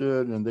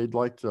interested and they'd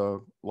like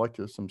some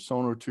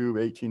sonotube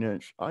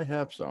 18-inch, I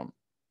have some.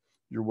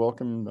 You're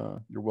welcome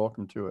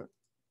to it.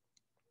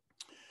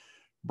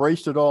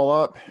 Braced it all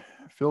up,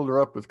 filled her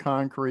up with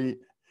concrete,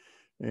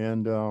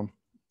 and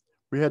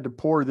we had to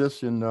pour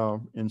this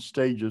in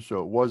stages, so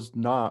it was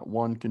not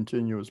one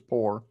continuous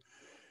pour,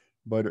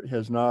 but it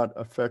has not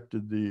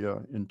affected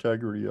the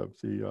integrity of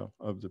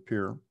the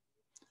pier.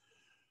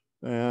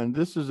 And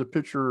this is a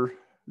picture.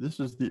 This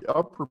is the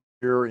upper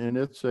pier, and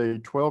it's a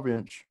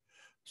 12-inch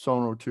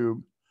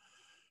sonotube.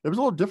 It was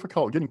a little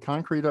difficult getting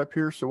concrete up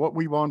here, so what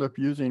we wound up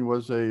using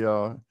was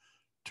a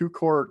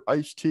 2-quart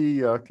iced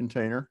tea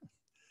container,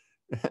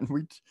 and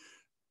we'd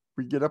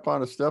get up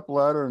on a step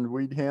ladder and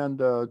we'd hand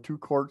 2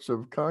 quarts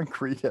of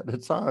concrete at a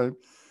time.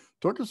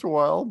 Took us a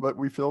while, but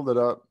we filled it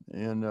up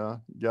and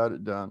got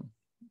it done.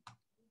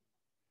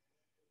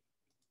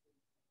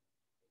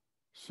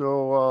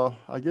 So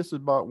I guess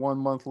about 1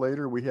 month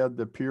later,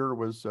 the pier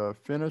was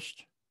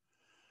finished,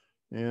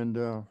 and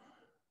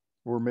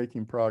we're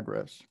making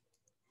progress.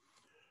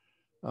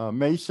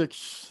 May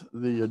 6th,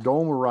 the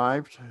dome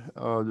arrived.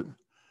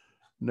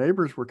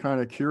 Neighbors were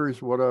kind of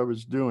curious what I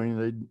was doing.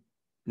 They'd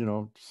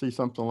see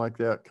something like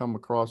that come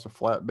across a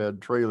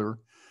flatbed trailer.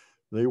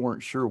 They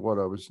weren't sure what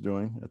I was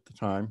doing at the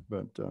time,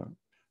 but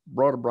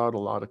brought about a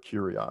lot of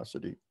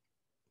curiosity.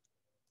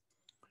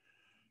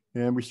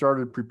 And we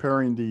started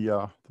preparing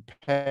the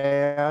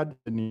pad.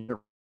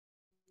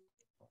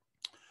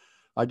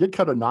 I did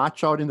cut a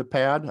notch out in the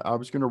pad. I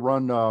was going to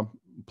run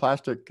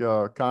plastic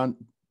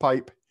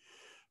pipe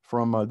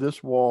from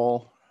this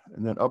wall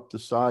and then up the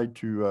side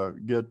to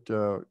get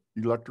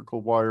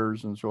electrical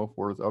wires and so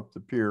forth up the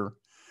pier.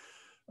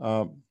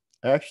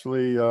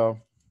 Actually,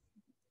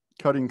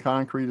 cutting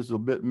concrete is a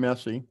bit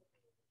messy,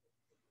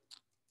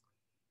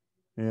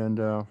 and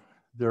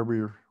there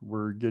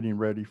we're getting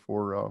ready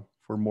for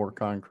more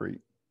concrete.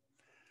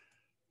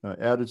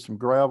 Added some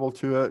gravel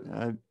to it.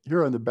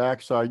 Here on the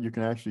back side, you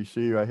can actually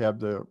see I have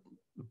the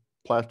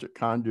plastic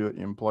conduit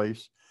in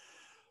place.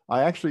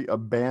 I actually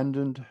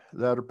abandoned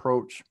that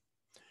approach,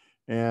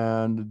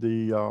 and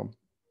the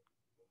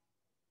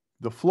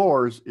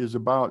floors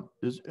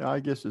I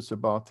guess it's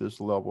about this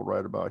level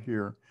right about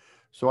here.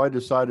 So I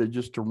decided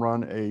just to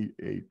run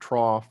a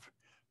trough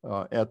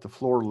at the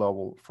floor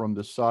level from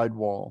the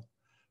sidewall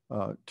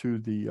to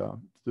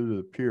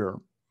the pier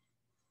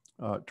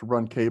to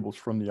run cables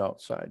from the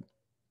outside.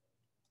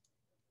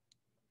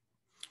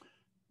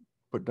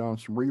 Put down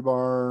some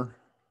rebar.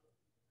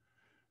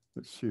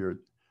 Let's see here.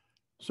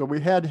 So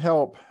we had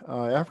help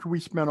after we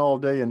spent all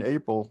day in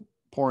April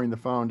pouring the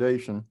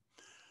foundation.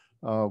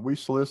 We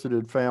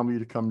solicited family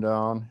to come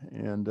down,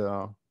 and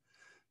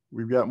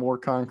we've got more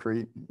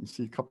concrete. You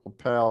see a couple of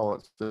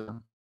pallets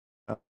there.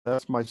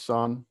 That's my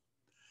son,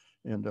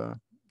 and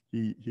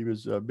he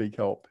was a big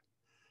help.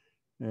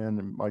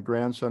 And my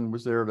grandson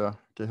was there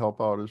to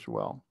help out as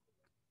well.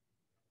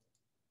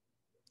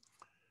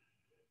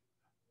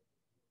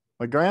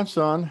 My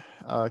grandson,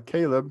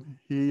 Caleb,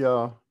 he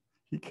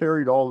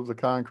carried all of the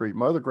concrete.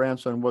 My other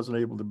grandson wasn't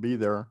able to be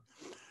there,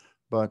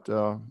 but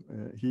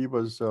he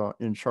was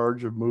in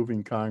charge of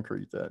moving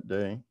concrete that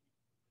day,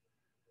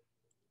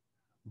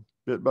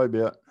 bit by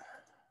bit.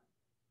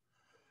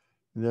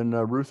 And then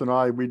Ruth and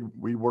I,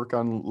 we'd work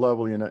on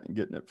leveling it and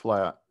getting it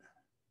flat.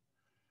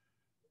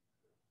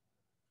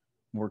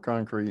 More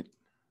concrete.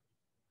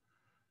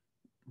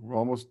 We're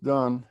almost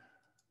done.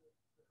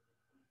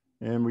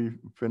 And we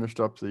finished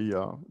up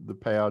the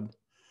pad.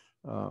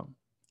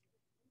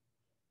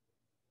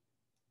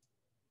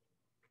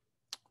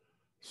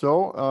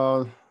 So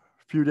a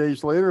few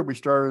days later, we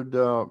started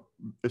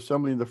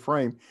assembling the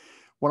frame.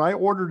 When I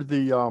ordered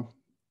the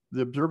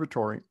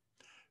observatory,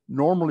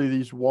 normally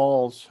these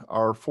walls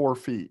are 4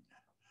 feet,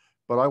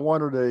 but I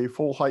wanted a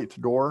full height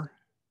door.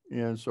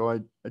 And so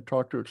I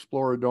talked to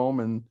Explore Dome,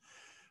 and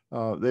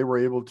they were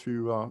able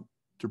to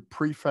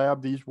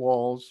prefab these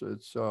walls.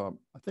 It's, I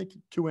think,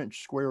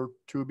 2-inch square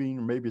tubing,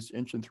 or maybe it's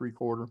 1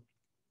 3/4 inches.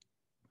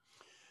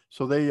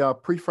 So they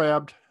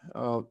prefabbed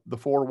the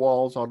 4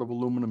 walls out of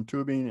aluminum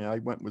tubing, and I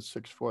went with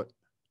 6 foot.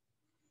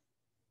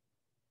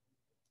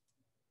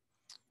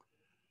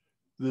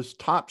 This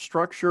top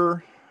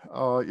structure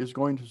is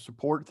going to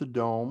support the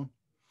dome,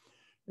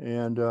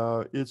 and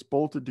it's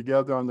bolted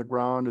together on the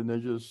ground, and they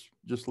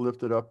just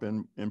lift it up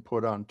and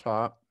put on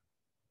top.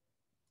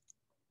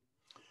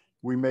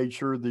 We made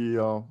sure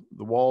the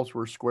walls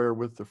were square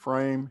with the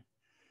frame.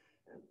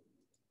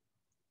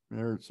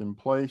 There, it's in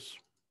place.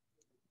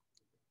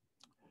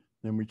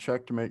 Then we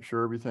checked to make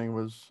sure everything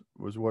was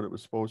what it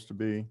was supposed to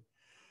be,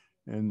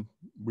 and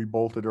we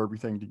bolted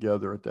everything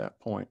together at that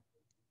point.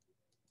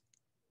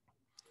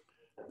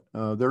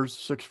 There's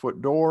a 6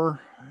 foot door,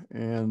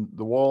 and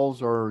the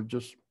walls are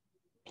just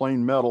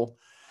plain metal.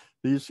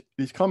 These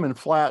come in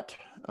flat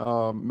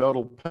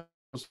metal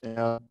panels,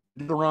 and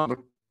to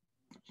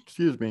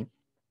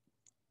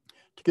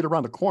get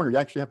around the corner, you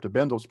actually have to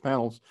bend those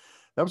panels.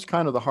 That was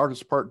kind of the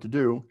hardest part to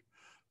do,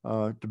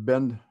 to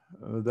bend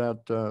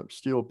that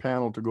steel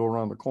panel to go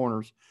around the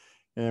corners.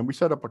 And we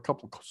set up a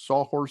couple of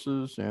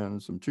sawhorses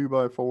and some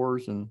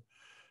 2x4s, and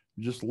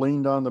just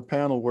leaned on the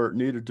panel where it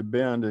needed to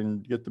bend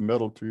and get the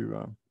metal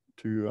to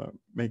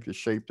make the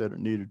shape that it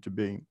needed to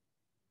be.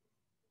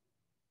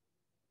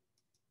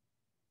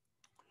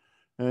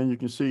 And you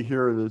can see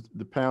here that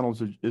the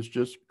panels is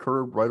just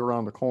curved right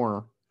around the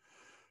corner.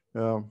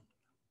 You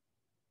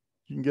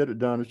can get it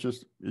done.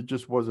 It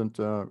just wasn't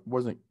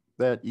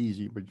that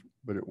easy,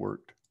 but it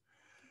worked.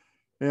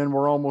 And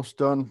we're almost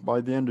done by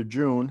the end of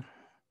June.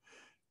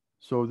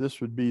 So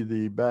this would be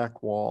the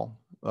back wall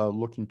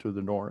looking to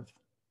the north.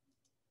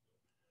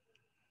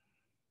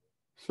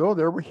 So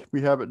there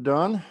we have it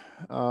done.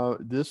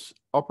 This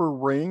upper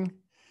ring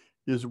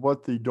is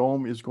what the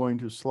dome is going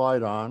to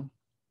slide on.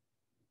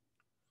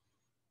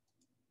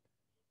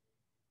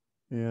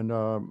 And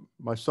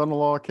my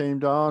son-in-law came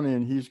down,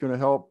 and he's going to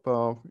help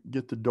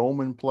get the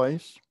dome in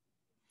place.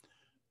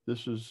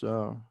 This is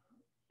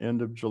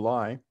end of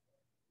July.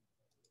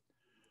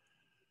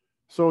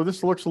 So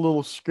this looks a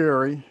little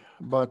scary,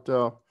 but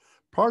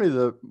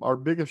probably our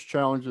biggest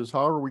challenge is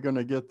how are we going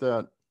to get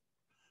that?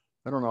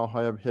 I don't know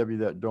how heavy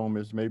that dome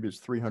is. Maybe it's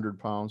 300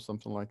 pounds,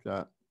 something like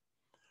that.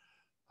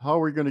 How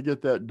are we going to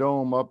get that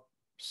dome up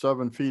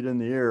 7 feet in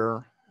the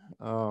air,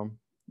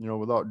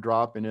 without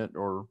dropping it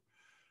or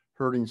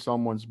hurting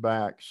someone's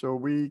back? So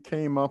we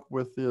came up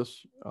with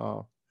this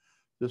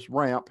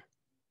ramp,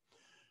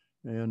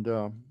 and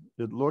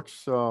it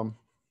looks,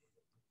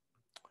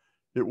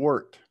 it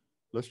worked.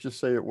 Let's just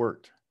say it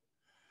worked.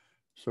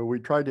 So we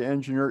tried to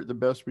engineer it the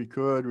best we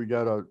could. We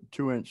got a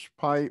 2-inch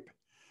pipe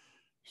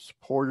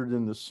supported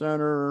in the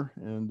center,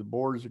 and the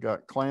boards have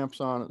got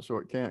clamps on it so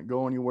it can't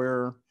go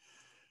anywhere.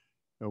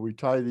 We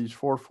tie these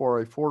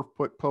 4x4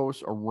 foot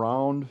posts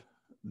around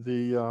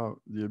the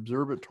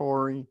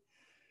observatory.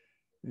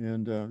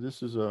 And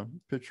this is a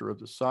picture of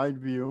the side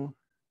view.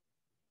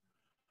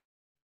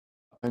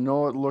 I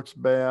know it looks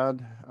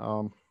bad.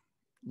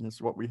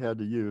 It's what we had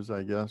to use,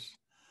 I guess.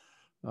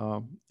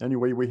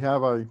 Anyway, we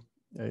have a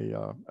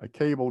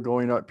cable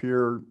going up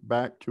here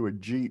back to a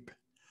Jeep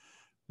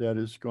that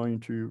is going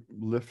to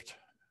lift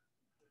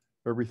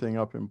everything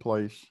up in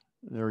place.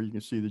 There you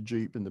can see the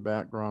Jeep in the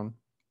background.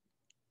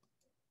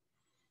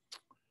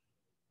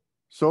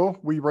 So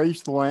we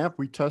raised the lamp,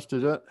 we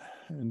tested it,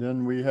 and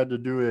then we had to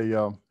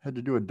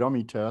do a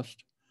dummy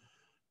test.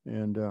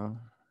 And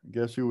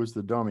guess who was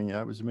the dummy?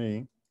 That was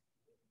me.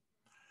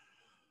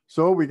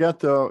 So we got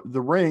the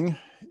ring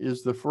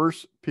is the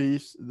first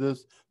piece. The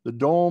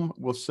dome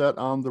will set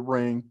on the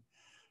ring,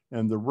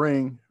 and the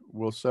ring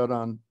will set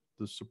on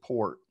the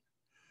support.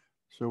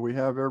 So we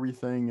have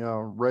everything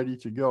ready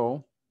to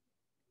go.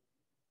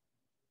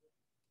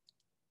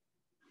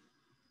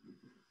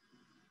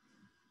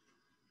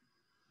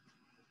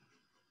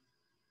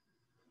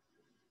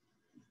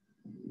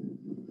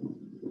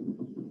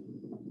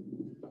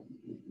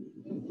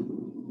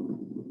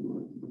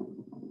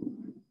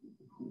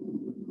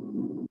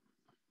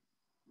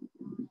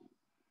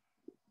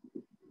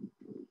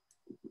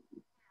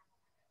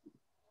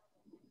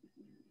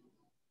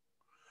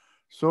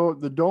 So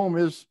the dome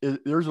there's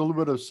a little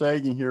bit of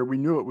sagging here. We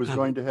knew it was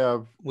going to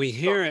have. We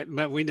hear it,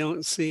 but we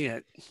don't see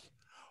it.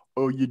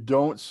 Oh, you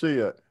don't see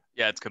it?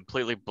 Yeah, it's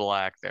completely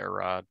black there,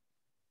 Rod.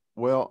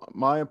 Well,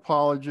 my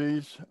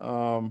apologies.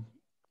 I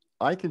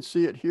can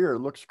see it here. It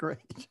looks great.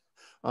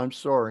 I'm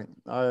sorry.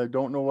 I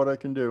don't know what I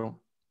can do.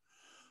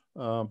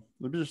 Let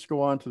me just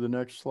go on to the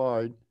next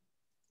slide.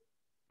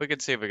 We can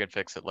see if we can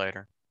fix it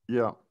later.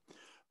 Yeah.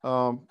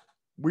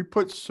 We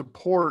put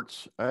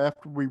supports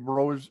after we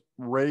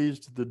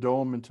raised the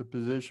dome into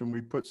position.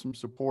 We put some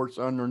supports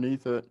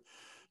underneath it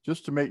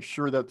just to make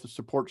sure that the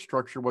support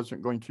structure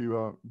wasn't going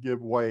to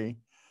give way.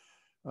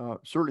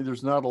 Certainly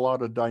there's not a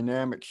lot of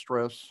dynamic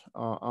stress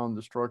on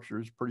the structure.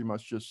 It's pretty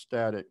much just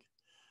static,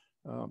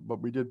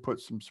 but we did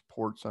put some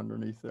supports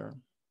underneath there.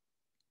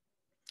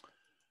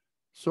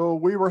 So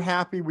we were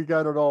happy. We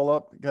got it all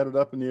up, got it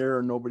up in the air,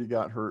 and nobody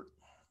got hurt.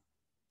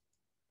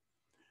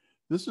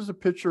 This is a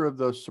picture of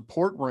the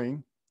support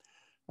ring.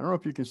 I don't know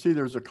if you can see,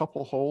 there's a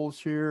couple holes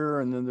here,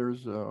 and then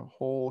there's a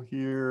hole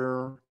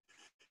here.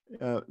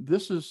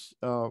 This is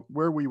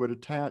where we would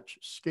attach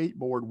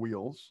skateboard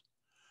wheels,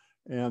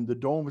 and the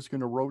dome is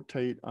going to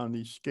rotate on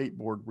these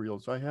skateboard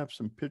wheels. I have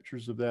some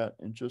pictures of that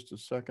in just a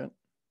second.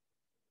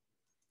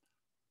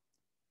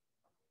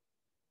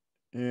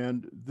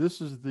 And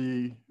this is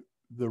the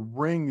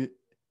ring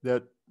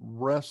that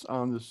rests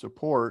on the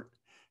support.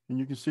 And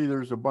you can see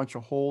there's a bunch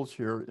of holes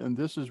here. And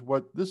this is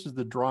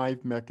the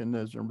drive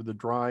mechanism, or the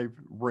drive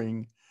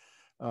ring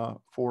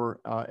for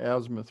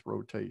azimuth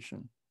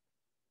rotation.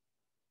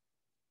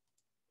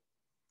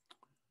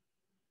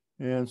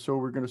 And so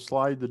we're going to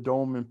slide the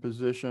dome in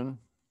position.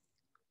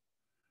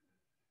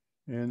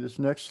 And this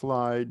next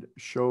slide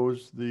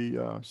shows the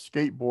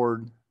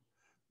skateboard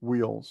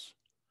wheels.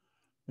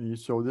 And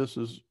so this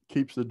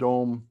keeps the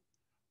dome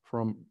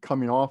from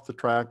coming off the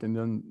track, and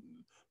then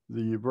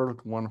the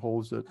vertical one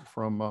holds it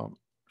from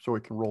so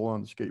it can roll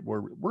on the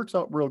skateboard. It works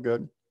out real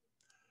good.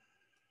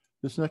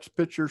 This next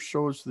picture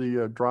shows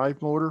the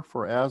drive motor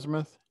for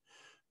azimuth.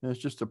 And it's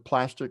just a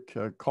plastic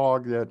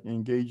cog that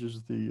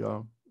engages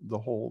the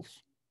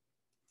holes.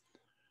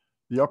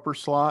 The upper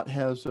slot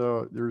has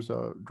there's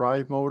a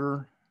drive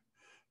motor.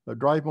 The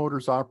drive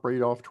motors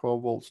operate off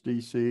 12 volts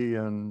DC,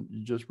 and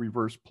you just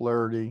reverse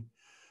polarity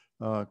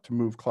to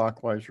move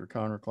clockwise or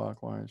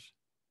counterclockwise.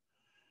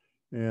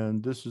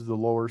 And this is the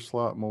lower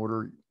slot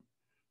motor.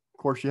 Of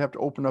course, you have to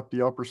open up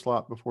the upper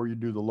slot before you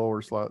do the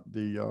lower slot.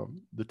 The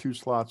two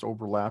slots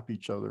overlap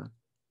each other.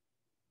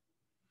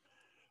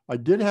 I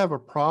did have a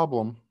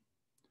problem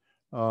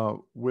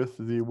with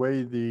the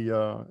way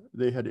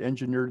they had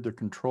engineered the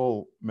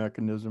control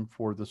mechanism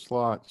for the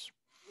slots.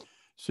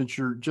 Since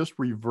you're just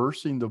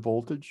reversing the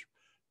voltage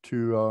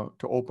to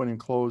open and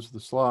close the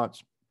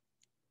slots,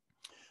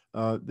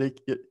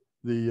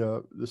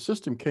 the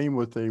system came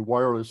with a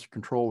wireless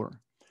controller.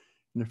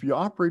 And if you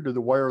operated the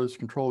wireless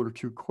controller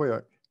too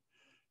quick,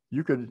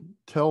 you could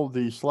tell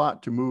the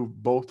slot to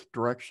move both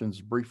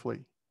directions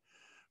briefly.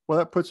 Well,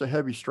 that puts a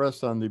heavy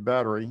stress on the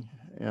battery,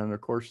 and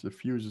of course the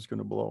fuse is going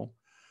to blow.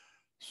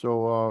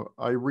 So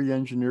I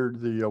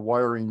re-engineered the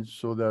wiring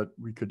so that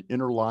we could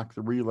interlock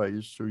the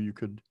relays, so you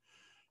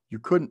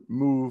couldn't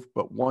move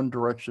but one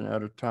direction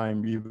at a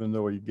time, even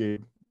though you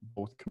gave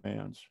both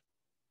commands.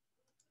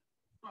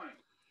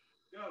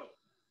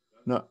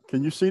 Now,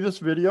 can you see this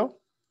video?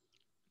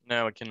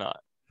 No, it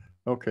cannot.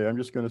 Okay, I'm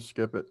just going to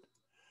skip it.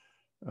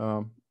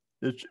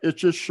 It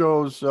just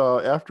shows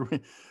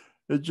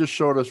it just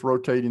showed us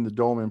rotating the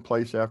dome in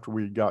place after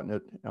we had gotten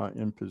it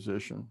in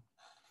position.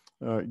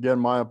 Again,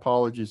 my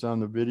apologies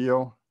on the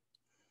video.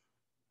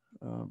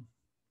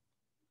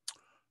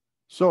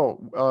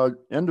 So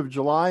end of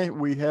July,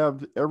 we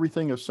have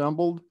everything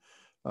assembled.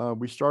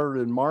 We started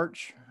in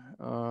March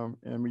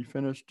and we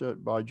finished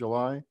it by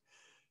July.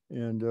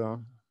 And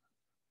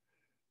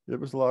it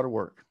was a lot of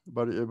work,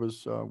 but it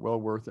was well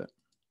worth it.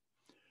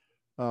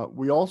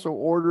 We also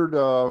ordered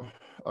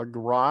a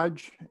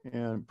garage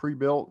and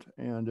pre-built,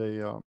 and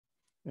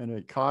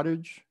a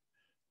cottage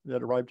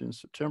that arrived in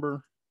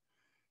September.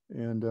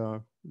 And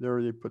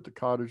there they put the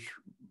cottage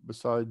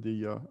beside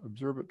the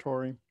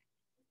observatory.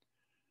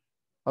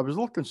 I was a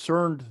little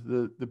concerned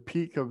that the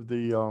peak of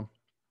the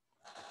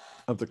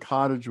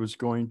cottage was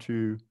going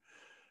to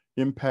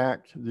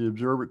impact the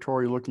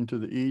observatory looking to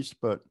the east,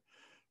 but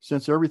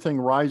since everything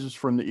rises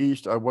from the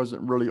east, I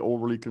wasn't really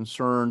overly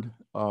concerned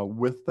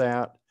with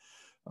that.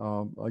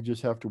 I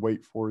just have to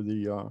wait for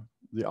the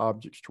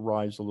objects to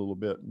rise a little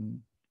bit,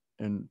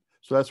 and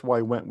so that's why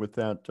I went with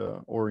that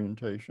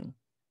orientation.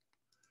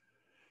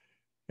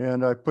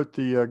 And I put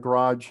the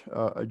garage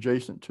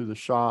adjacent to the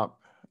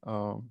shop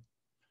on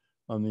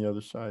the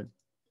other side.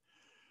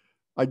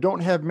 I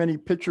don't have many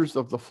pictures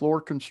of the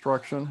floor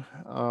construction,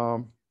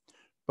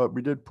 but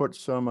we did put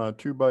some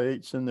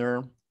 2x8s in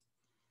there.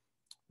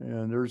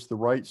 And there's the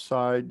right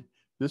side.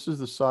 This is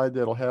the side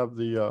that'll have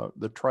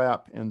the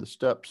trap and the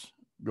steps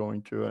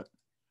going to it.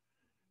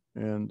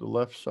 And the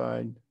left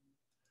side,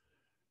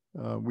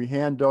 we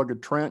hand dug a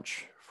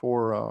trench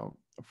for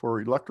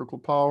electrical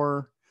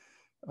power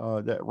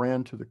that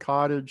ran to the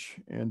cottage,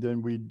 and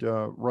then we'd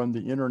run the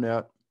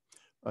internet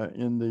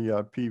in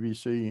the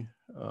PVC.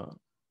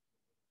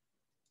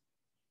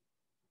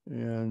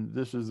 And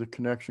this is the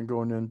connection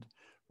going in.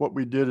 What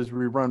we did is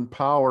we run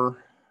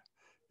power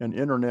and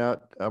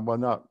internet.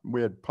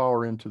 We had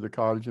power into the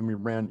cottage, and we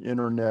ran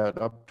internet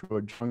up to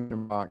a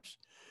junction box.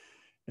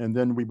 And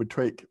then we would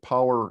take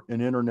power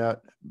and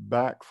internet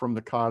back from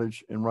the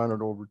cottage and run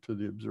it over to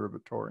the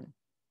observatory.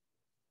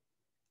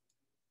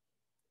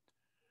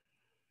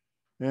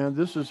 And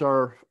this is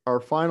our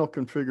final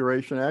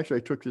configuration. Actually,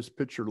 I took this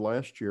picture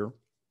last year.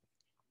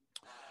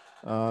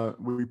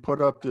 We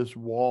put up this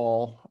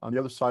wall. On the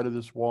other side of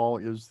this wall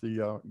is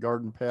the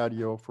garden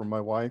patio for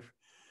my wife.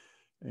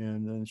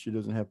 And then she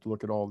doesn't have to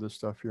look at all this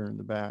stuff here in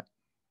the back.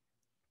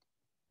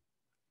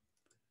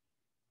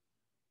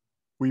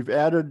 We've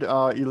added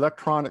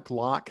electronic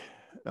lock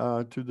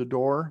to the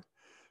door.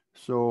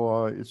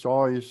 So it's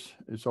always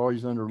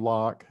under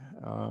lock.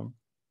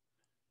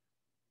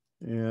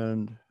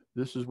 And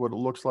this is what it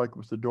looks like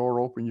with the door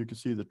open. You can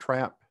see the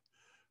trap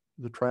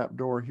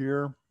door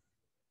here.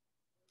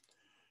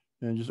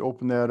 And just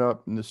open that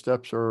up, and the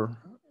steps are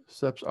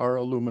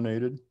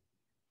illuminated.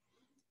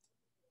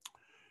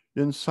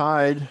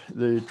 Inside,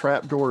 the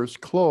trap door is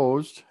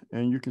closed,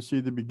 and you can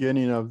see the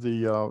beginning of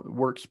the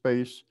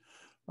workspace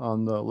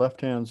on the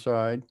left-hand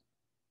side.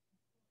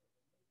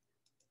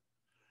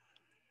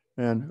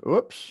 And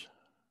oops,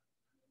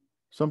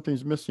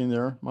 something's missing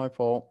there. My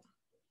fault.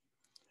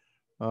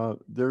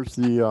 There's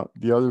the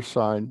other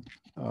side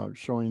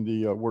showing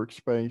the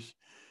workspace.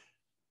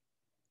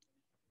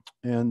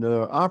 And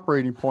the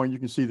operating point, you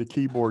can see the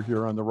keyboard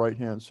here on the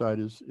right-hand side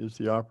is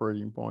the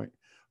operating point.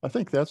 I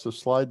think that's the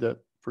slide that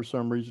for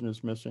some reason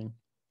is missing.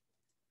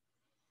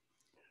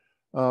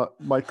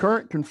 My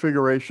current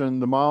configuration,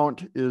 the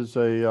mount is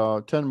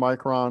a 10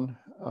 micron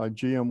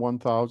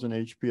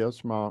GM1000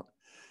 HPS mount.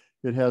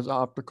 It has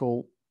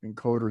optical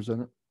encoders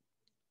in it.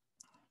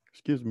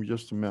 Excuse me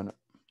just a minute.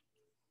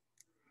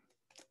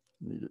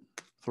 Need it.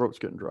 Throat's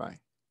getting dry.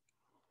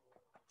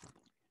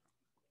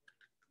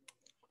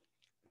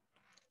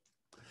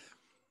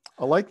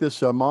 I like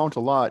this mount a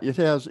lot. It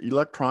has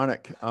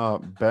electronic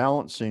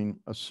balancing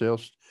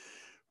assist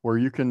where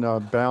you can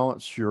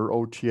balance your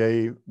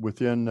OTA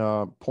within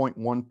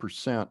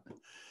 0.1%,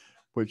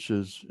 which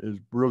is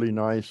really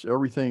nice.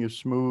 Everything is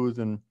smooth,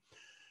 and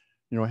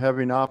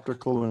having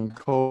optical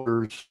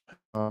encoders,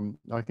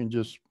 I can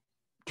just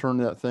turn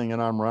that thing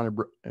and I'm running,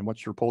 and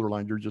once your polar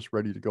line, you're just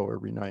ready to go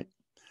every night.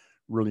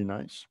 Really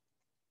nice.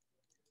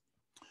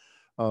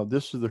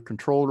 This is the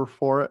controller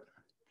for it.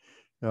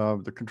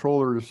 The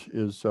controller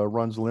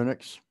runs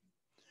Linux.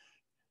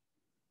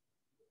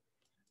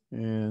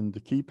 And the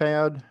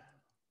keypad,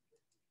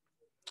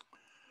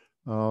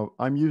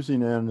 I'm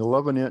using an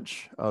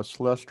 11-inch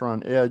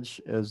Celestron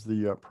Edge as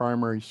the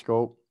primary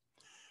scope.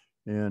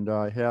 And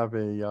I have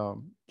a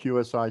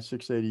QSI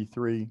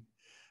 683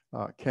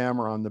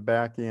 camera on the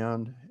back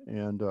end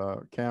and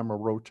a camera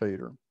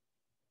rotator.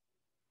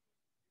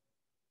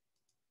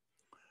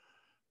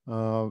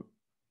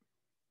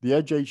 The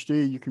Edge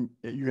HD, you can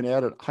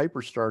add a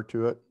Hyperstar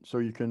to it, so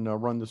you can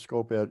run the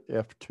scope at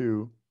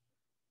f2.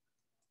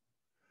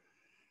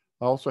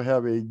 I also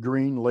have a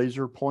green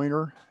laser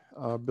pointer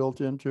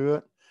built into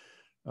it.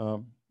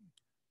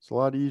 It's a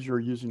lot easier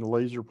using the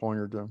laser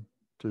pointer to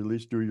at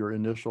least do your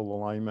initial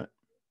alignment.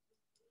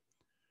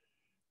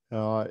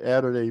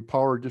 Added a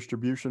power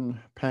distribution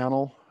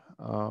panel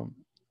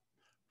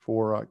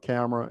for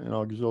camera and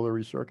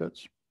auxiliary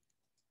circuits.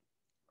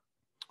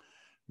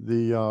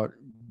 The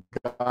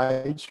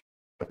guides,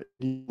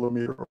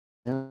 80mm.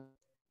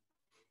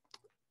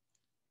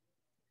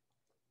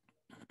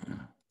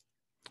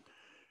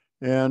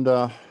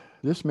 And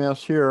this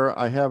mess here,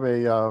 I have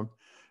a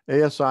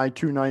ASI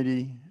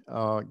 290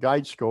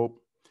 guide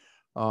scope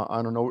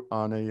on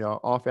a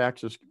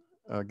off-axis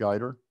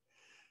guider.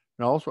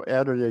 And I also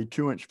added a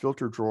 2-inch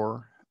filter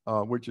drawer,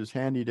 which is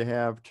handy to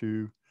have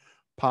to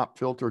pop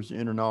filters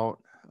in and out.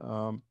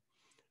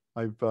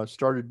 I've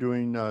started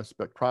doing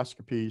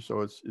spectroscopy,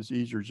 so it's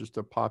easier just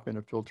to pop in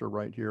a filter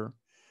right here.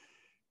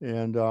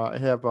 And I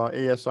have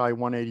ASI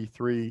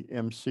 183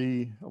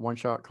 MC, a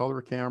one-shot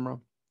color camera.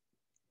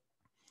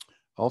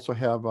 I also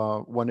have a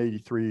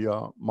 183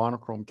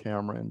 monochrome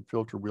camera and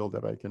filter wheel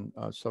that I can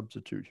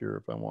substitute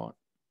here if I want.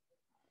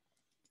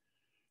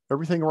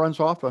 Everything runs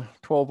off a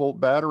 12-volt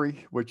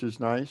battery, which is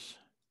nice.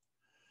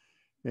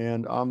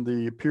 And on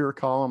the peer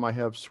column, I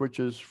have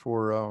switches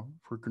for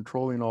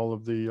controlling all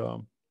of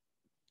the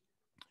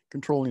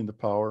controlling the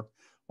power.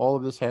 All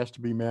of this has to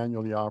be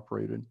manually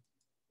operated.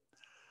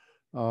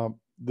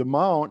 The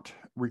mount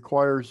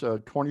requires a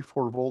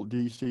 24-volt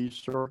DC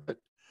circuit.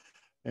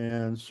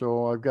 And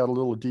so I've got a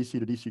little DC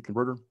to DC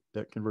converter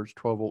that converts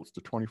 12 volts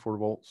to 24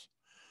 volts.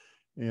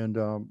 And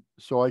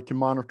so I can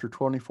monitor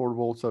 24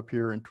 volts up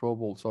here and 12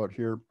 volts out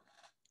here.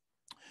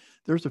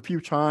 There's a few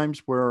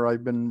times where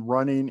I've been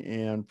running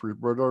and for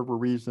whatever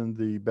reason,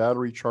 the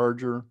battery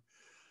charger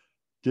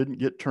didn't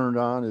get turned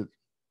on. It's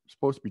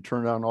supposed to be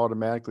turned on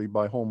automatically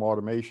by home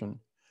automation.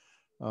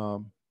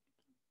 But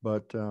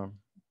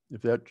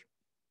if that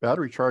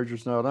battery charger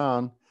is not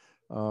on,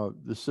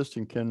 the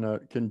system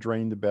can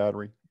drain the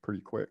battery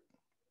pretty quick.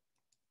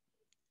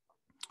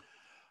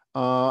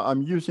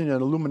 I'm using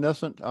an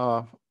luminescent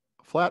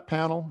flat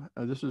panel.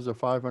 This is a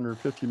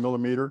 550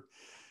 millimeter,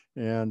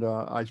 and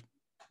I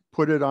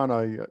put it on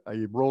a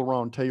roll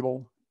around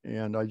table,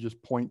 and I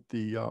just point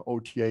the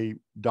OTA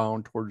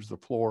down towards the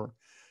floor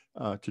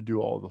to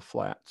do all the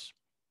flats.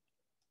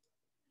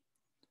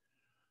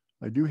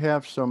 I do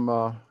have some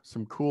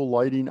cool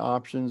lighting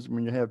options.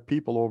 When you have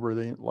people over,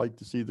 they like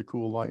to see the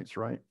cool lights,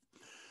 right?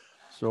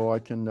 So I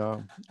can,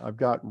 I've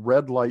got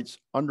red lights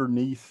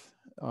underneath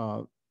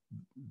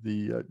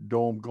the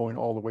dome going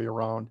all the way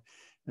around,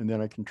 and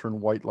then I can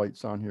turn white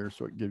lights on here,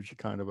 so it gives you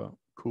kind of a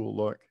cool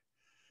look.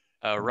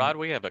 Rod,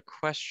 we have a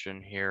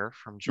question here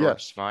from George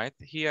Yes. Smythe.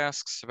 He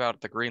asks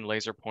about the green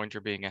laser pointer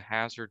being a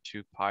hazard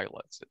to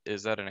pilots.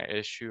 Is that an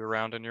issue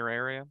around in your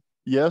area?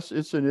 Yes,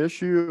 it's an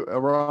issue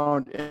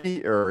around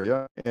any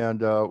area. And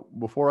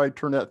before I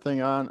turn that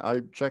thing on,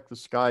 I check the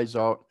skies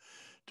out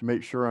to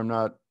make sure I'm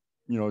not,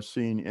 you know,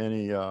 seeing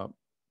any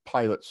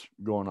pilots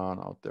going on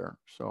out there.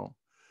 So,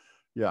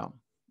 yeah,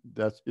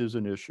 that is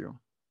an issue.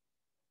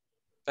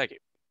 Thank you.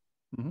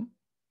 Mm-hmm.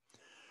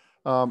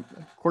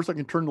 Of course, I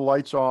can turn the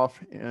lights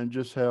off and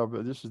just have,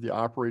 this is the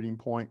operating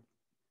point,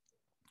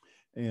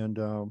 and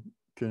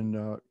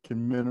can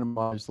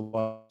minimize the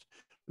lights.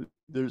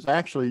 There's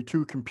actually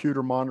 2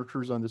 computer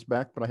monitors on this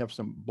back, but I have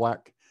some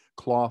black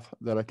cloth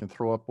that I can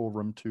throw up over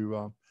them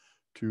to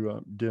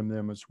dim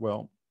them as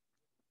well.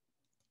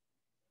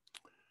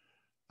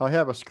 I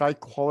have a sky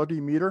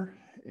quality meter,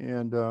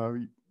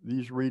 and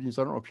these readings,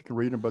 I don't know if you can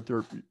read them, but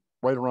they're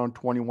right around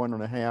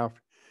 21.5,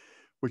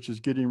 which is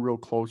getting real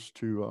close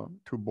to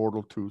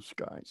Bortle 2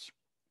 skies.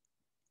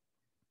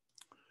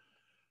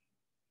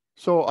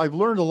 So I've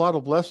learned a lot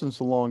of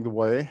lessons along the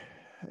way,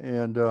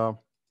 and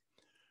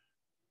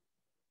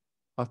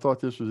I thought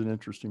this was an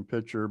interesting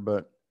picture,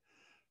 but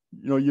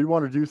you know, you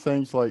want to do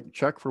things like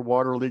check for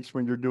water leaks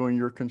when you're doing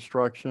your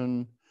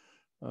construction.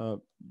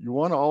 You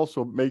want to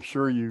also make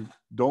sure you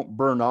don't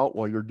burn out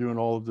while you're doing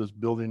all of this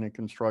building and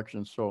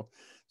construction. So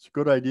it's a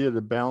good idea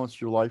to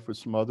balance your life with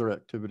some other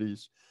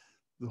activities.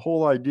 The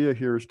whole idea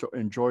here is to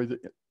enjoy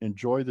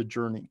the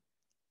journey.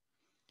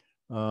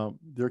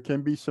 There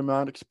can be some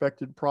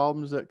unexpected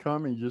problems that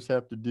come, and you just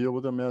have to deal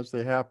with them as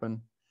they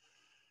happen.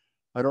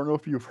 I don't know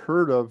if you've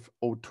heard of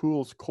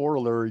O'Toole's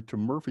corollary to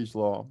Murphy's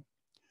Law,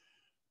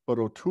 but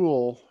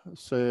O'Toole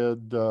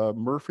said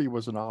Murphy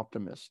was an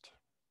optimist.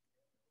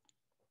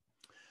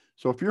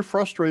 So if you're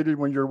frustrated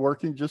when you're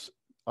working,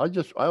 I'll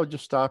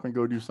just stop and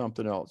go do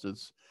something else.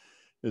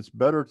 It's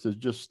better to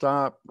just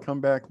stop, come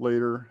back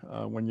later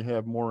when you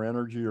have more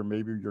energy, or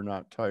maybe you're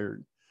not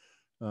tired.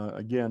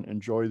 Again,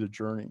 enjoy the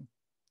journey.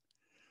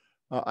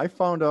 I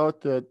found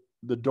out that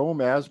the dome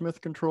azimuth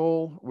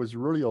control was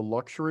really a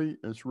luxury.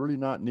 It's really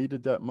not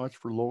needed that much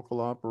for local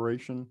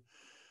operation.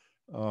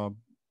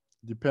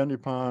 Depending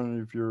upon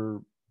if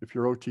your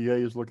OTA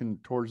is looking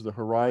towards the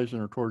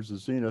horizon or towards the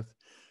zenith,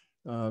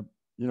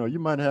 you know, you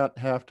might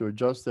have to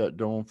adjust that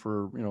dome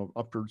for, you know,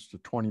 upwards to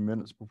 20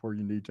 minutes before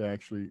you need to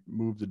actually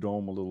move the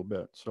dome a little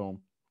bit. So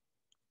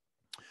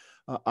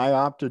I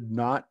opted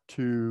not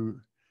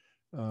to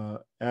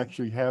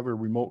actually have a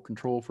remote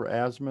control for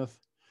azimuth.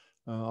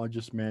 I'll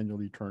just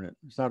manually turn it.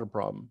 It's not a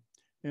problem.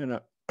 And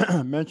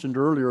I mentioned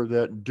earlier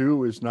that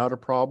dew is not a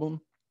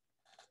problem.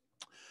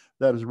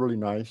 That is really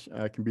nice.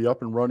 I can be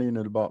up and running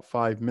in about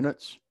 5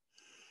 minutes.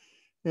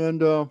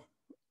 And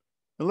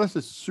unless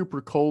it's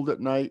super cold at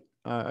night,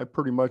 I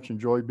pretty much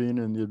enjoy being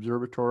in the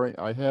observatory.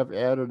 I have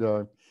added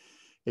a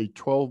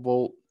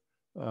 12-volt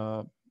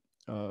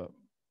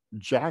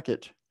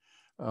jacket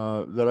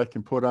that I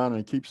can put on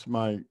and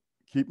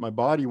keep my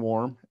body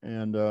warm,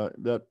 and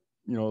that,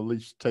 you know, at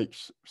least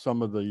takes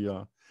some of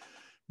the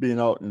being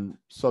out in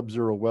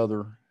sub-zero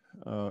weather.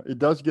 It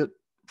does get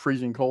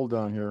freezing cold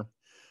down here.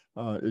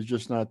 It's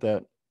just not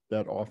that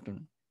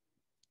often.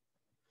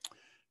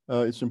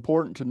 It's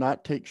important to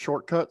not take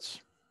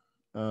shortcuts.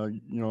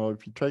 You know,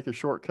 if you take a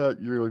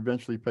shortcut, you'll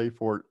eventually pay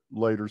for it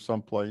later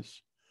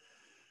someplace.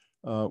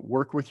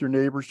 Work with your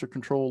neighbors to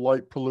control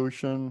light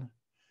pollution.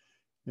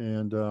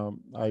 And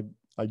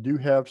I do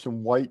have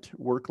some white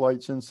work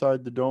lights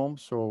inside the dome,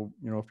 so,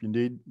 you know, if you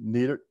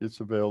need it, it's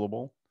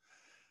available.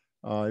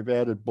 I've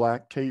added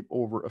black tape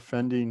over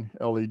offending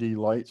LED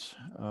lights,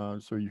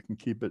 so you can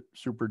keep it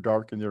super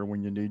dark in there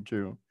when you need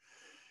to.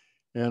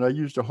 And I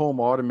used a home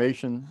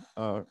automation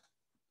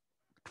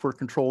for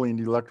controlling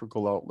the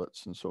electrical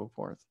outlets and so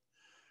forth.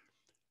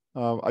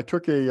 I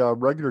took a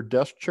regular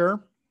desk chair.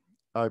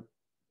 I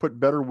put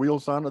better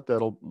wheels on it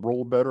that'll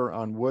roll better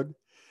on wood.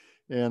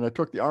 And I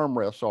took the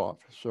armrests off,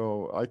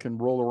 so I can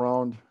roll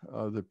around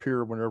the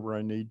pier whenever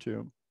I need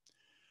to.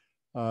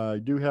 I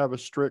do have a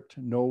strict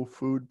no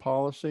food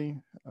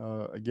policy,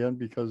 again,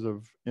 because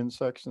of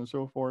insects and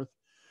so forth.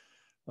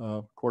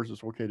 Of course,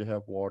 it's okay to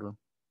have water.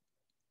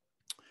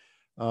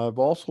 I've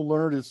also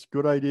learned it's a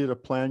good idea to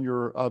plan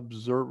your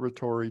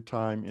observatory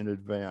time in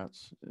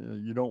advance.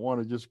 You don't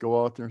want to just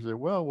go out there and say,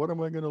 well, what am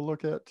I going to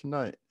look at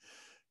tonight?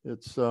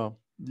 It's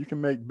you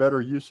can make better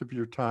use of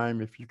your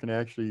time if you can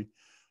actually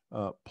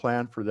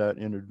plan for that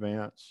in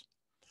advance.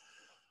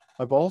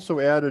 I've also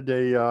added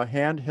a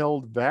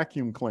handheld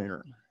vacuum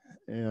cleaner,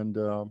 and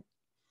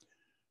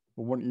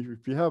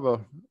if you have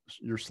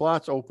your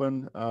slots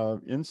open,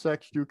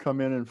 insects do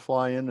come in and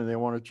fly in, and they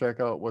want to check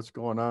out what's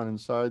going on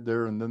inside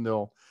there, and then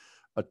they'll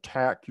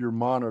attack your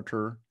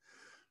monitor.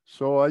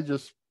 So I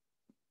just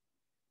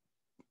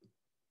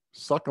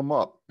suck them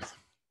up.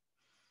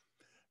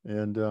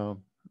 And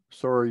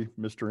sorry,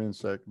 Mr.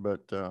 Insect,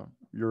 but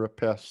you're a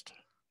pest.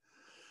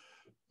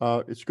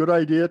 It's a good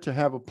idea to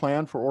have a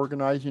plan for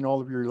organizing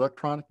all of your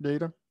electronic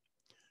data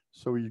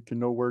so you can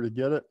know where to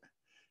get it.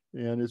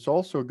 And it's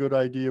also a good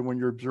idea when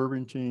you're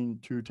observing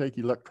to take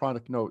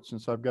electronic notes.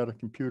 Since I've got a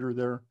computer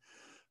there,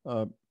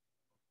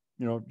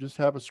 you know, just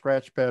have a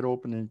scratch pad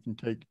open and you can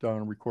take down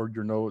and record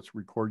your notes,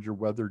 record your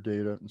weather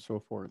data and so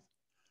forth.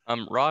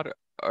 Rod,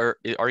 are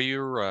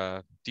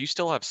you do you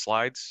still have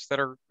slides that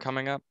are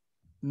coming up?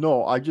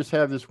 No, I just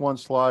have this one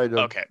slide.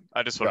 Okay,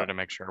 I just wanted yeah, to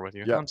make sure with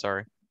you. yeah. I'm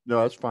sorry.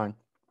 No, that's fine.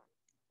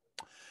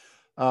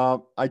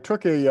 I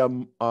took a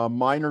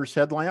miner's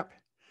headlamp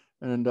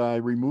and I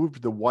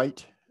removed the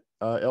white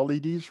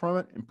LEDs from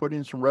it and put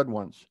in some red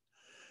ones.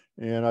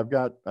 And I've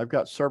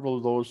got several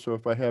of those. So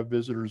if I have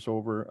visitors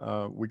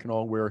over, we can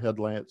all wear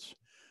headlamps,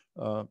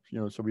 you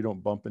know, so we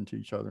don't bump into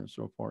each other and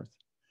so forth.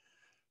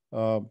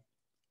 I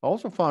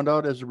also found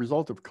out as a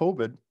result of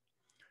COVID,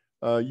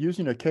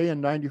 using a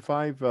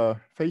KN95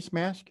 face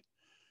mask,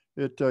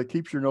 it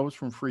keeps your nose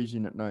from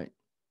freezing at night.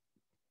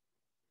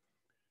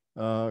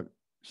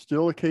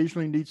 Still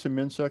occasionally need some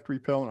insect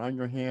repellent on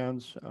your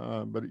hands,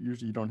 but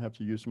usually you don't have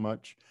to use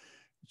much.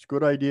 It's a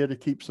good idea to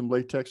keep some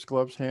latex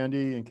gloves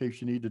handy in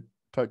case you need to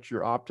touch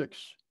your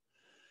optics.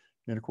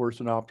 And of course,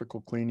 an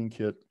optical cleaning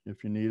kit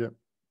if you need it.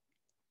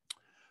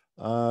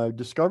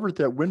 Discovered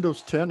that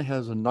Windows 10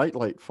 has a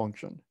nightlight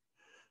function.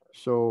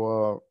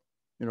 So,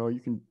 you know, you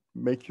can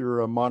make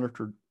your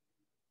monitor,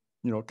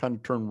 you know, kind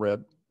of turn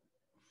red.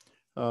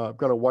 I've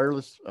got a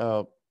wireless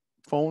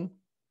phone.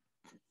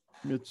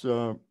 It's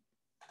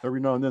every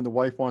now and then the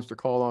wife wants to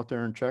call out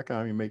there and check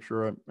on me, make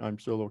sure I'm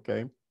still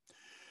okay.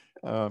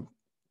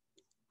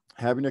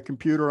 Having a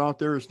computer out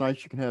there is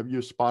nice. You can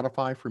use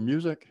Spotify for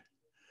music.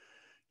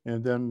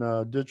 And then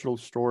digital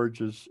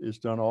storage is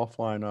done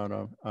offline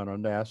on a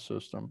NAS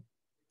system.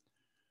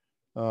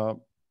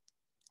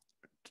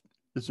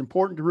 It's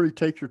important to really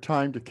take your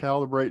time to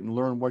calibrate and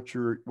learn what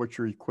your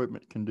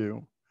equipment can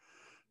do.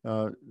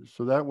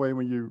 So that way,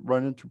 when you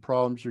run into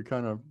problems, you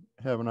kind of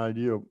have an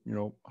idea of, you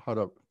know, how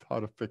to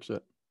fix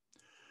it.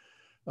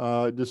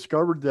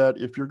 Discovered that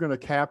if you're going to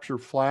capture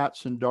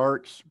flats and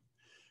darks,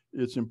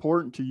 it's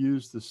important to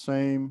use the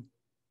same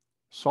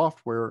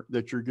software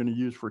that you're going to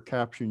use for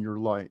capturing your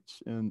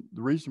lights. And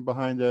the reason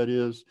behind that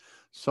is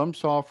some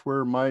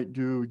software might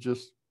do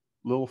just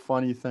little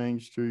funny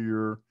things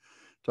to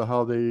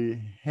how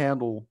they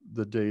handle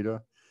the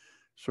data.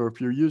 So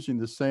if you're using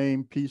the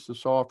same piece of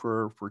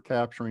software for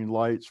capturing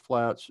lights,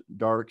 flats,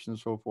 darks, and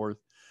so forth,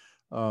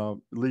 at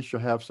least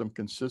you'll have some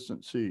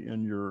consistency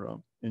in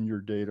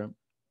your data.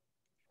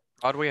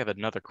 Rod, we have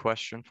another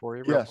question for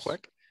you real Yes.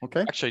 quick.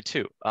 Okay. Actually,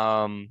 two.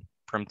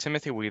 From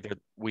Timothy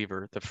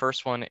Weaver. The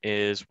first one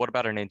is, what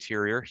about an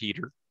interior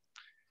heater?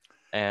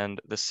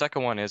 And the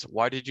second one is,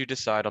 why did you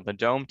decide on the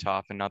dome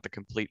top and not the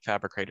complete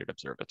fabricated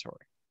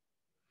observatory?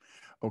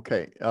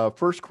 Okay.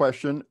 First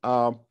question.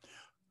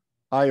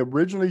 I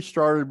originally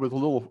started with a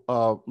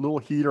little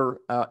heater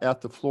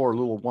at the floor, a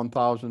little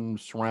 1,000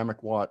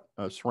 ceramic watt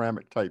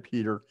ceramic type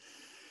heater,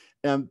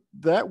 and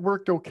that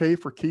worked okay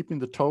for keeping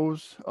the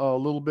toes a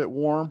little bit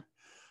warm.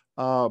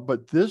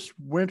 But this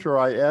winter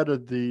I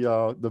added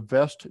the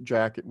vest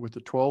jacket with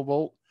the 12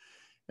 volt,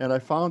 and I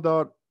found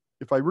out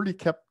if I really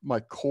kept my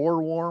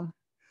core warm,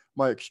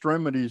 my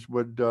extremities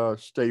would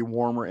stay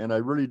warmer, and I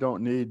really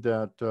don't need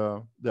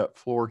that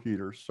floor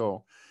heater.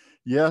 So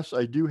yes,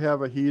 I do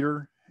have a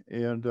heater,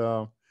 and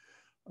but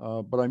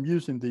I'm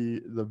using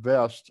the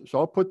vest. So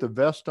I'll put the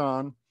vest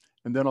on,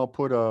 and then I'll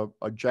put a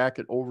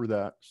jacket over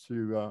that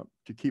to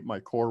keep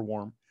my core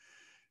warm.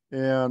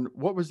 And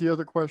what was the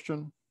other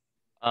question?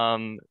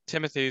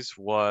 Timothy's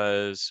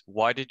was,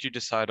 why did you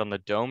decide on the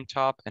dome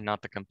top and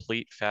not the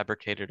complete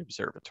fabricated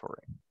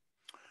observatory?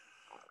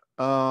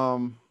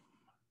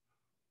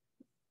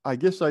 I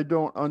guess I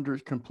don't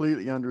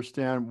completely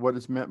understand what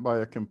is meant by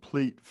a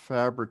complete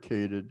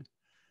fabricated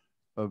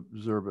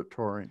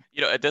observatory.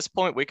 You know, at this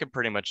point, we could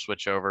pretty much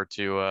switch over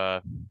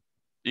to,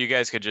 you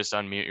guys could just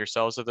unmute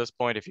yourselves at this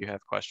point if you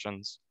have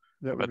questions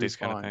about these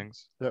kind of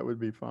things. That would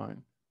be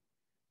fine.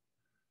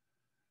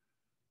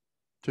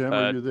 Tim,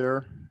 are you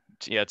there?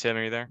 Yeah, Tim,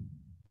 are you there?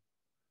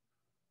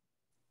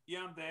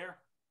 Yeah, I'm there.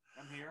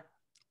 I'm here.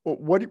 Well,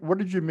 what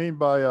did you mean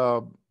by I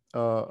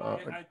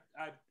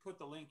put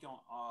the link on.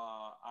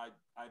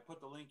 I put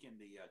the link in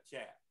the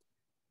chat.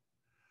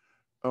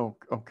 Oh,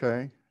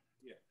 okay.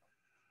 Yeah.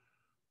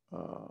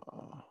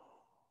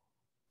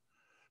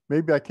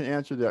 Maybe I can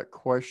answer that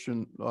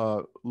question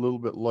a little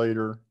bit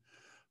later.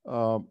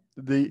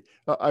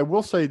 I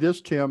will say this,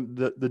 Tim,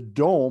 the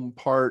dome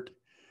part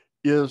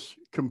is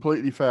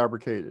completely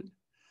fabricated.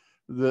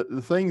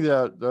 The thing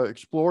that the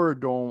Explorer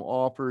Dome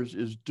offers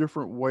is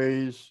different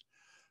ways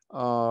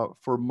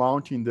for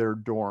mounting their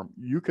dome.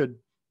 You could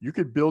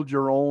build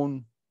your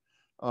own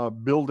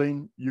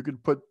building. You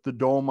could put the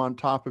dome on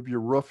top of your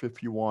roof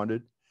if you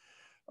wanted,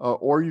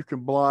 or you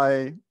can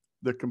buy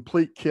the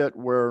complete kit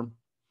where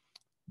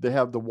they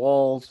have the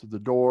walls, the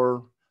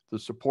door, the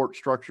support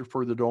structure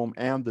for the dome,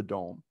 and the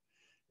dome.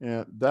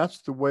 And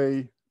that's the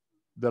way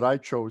that I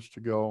chose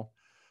to go.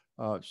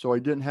 So I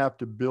didn't have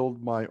to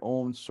build my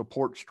own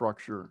support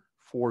structure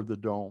for the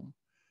dome.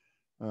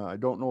 I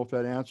don't know if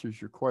that answers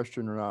your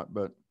question or not,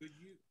 but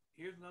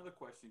here's another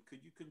question. Could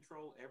you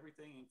control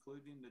everything,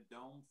 including the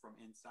dome, from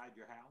inside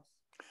your house?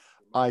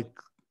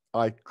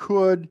 I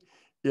could,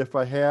 if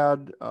I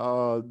had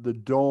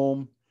the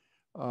dome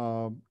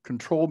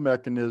control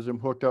mechanism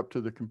hooked up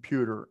to the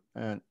computer.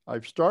 And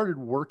I've started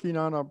working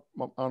on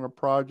a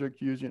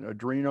project using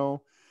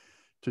Arduino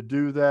to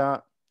do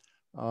that.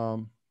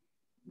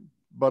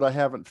 But I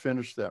haven't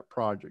finished that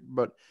project.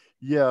 But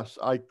yes,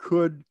 I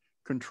could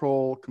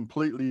control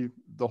completely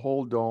the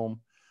whole dome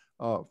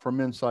from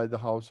inside the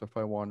house if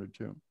I wanted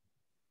to.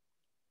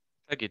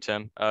 Thank you,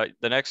 Tim.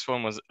 The next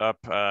one was up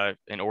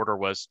in order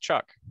was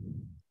Chuck.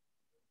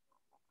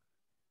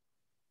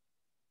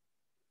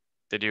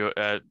 Did you,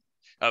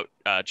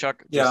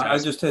 Chuck? Yeah, I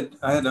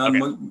had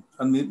to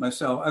unmute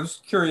myself. I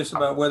was curious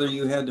about whether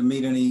you had to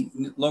meet any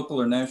local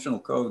or national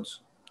codes.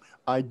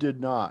 I did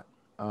not.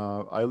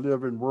 I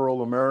live in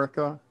rural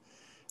America,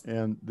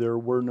 and there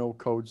were no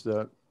codes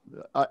that,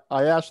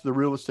 I asked the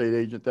real estate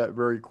agent that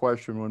very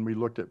question when we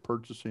looked at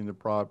purchasing the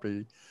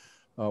property,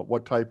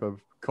 what type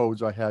of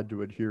codes I had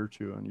to adhere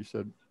to, and he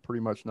said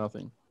pretty much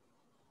nothing.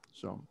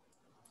 So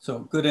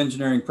good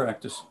engineering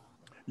practice.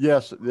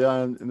 Yes, yeah,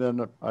 and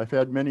then I've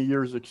had many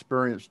years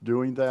experience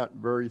doing that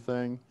very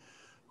thing.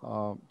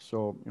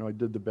 So I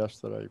did the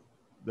best that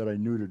I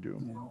knew to do.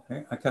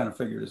 Yeah, I kind of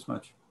figured as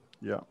much.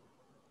 Yeah.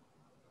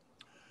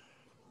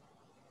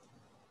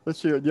 Let's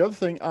see. The other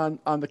thing on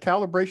the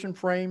calibration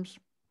frames,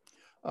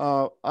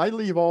 I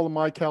leave all of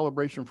my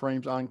calibration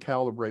frames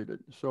uncalibrated.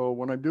 So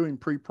when I'm doing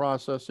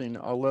pre-processing,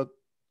 I'll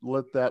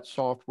let that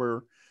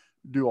software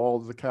do all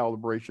of the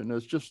calibration.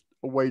 It's just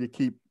a way to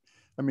keep.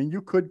 I mean,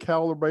 you could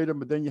calibrate them,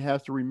 but then you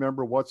have to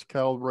remember what's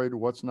calibrated,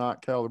 what's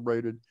not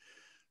calibrated.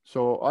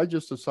 So I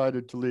just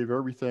decided to leave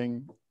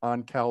everything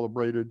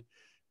uncalibrated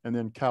and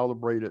then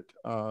calibrate it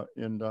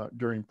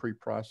during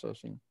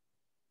pre-processing.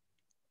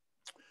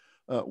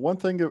 One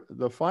thing,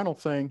 the final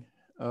thing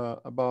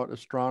about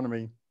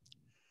astronomy,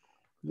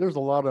 there's a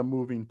lot of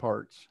moving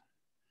parts.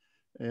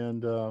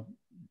 And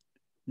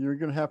you're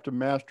going to have to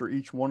master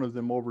each one of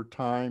them over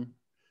time,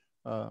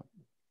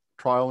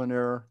 trial and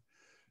error,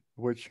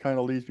 which kind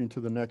of leads me to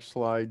the next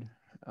slide.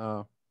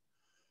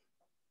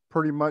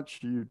 Pretty much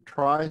you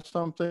try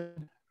something,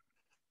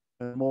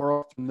 and more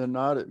often than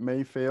not, it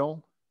may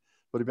fail,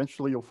 but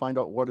eventually you'll find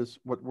out what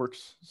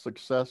works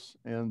success,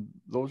 and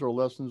those are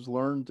lessons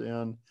learned,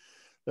 and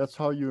that's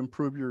how you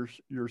improve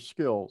your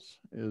skills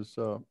is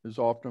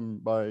often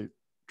by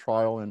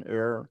trial and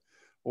error,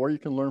 or you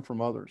can learn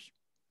from others.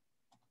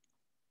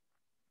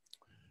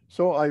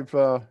 So I've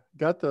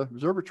got the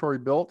observatory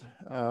built.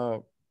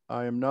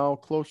 I am now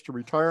close to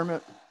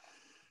retirement.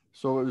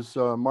 So it was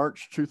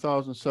March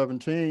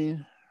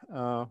 2017.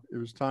 It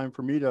was time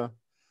for me to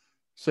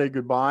say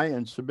goodbye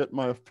and submit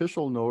my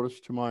official notice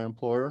to my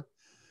employer,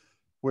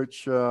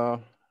 which I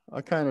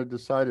kind of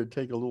decided to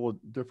take a little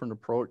different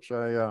approach.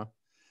 I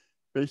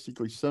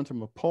basically sent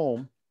him a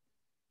poem.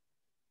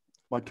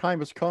 My time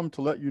has come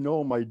to let you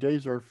know my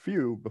days are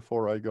few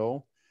before I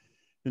go.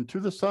 Into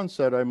the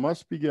sunset I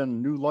must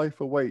begin, new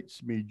life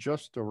awaits me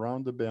just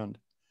around the bend.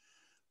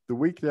 The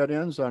week that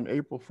ends on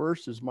April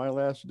 1st is my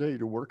last day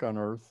to work on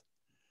Earth.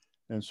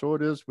 And so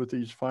it is with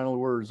these final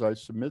words. I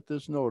submit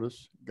this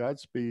notice.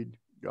 Godspeed.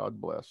 God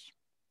bless.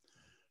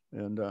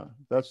 And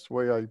that's the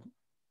way I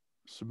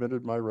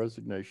submitted my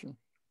resignation.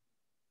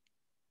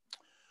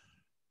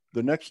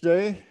 The next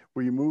day,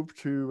 we moved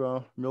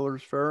to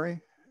Miller's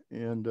Ferry,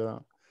 and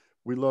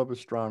we love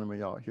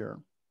astronomy out here.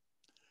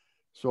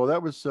 So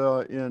that was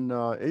in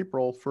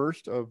April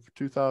 1st of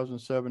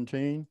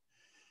 2017.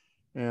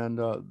 And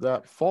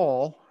that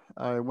fall,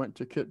 I went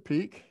to Kitt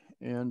Peak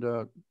and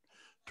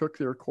took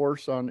their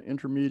course on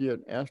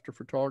intermediate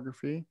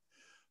astrophotography,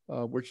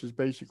 which is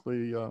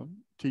basically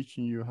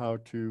teaching you how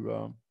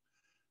to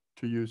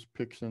use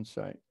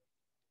PixInsight.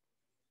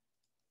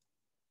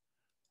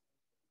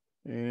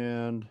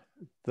 And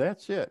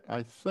that's it,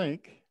 I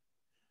think.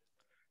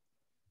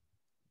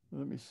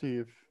 Let me see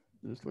if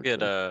this looks. We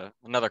had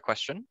another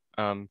question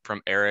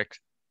from Eric.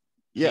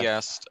 Yes. He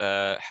asked,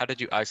 how did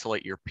you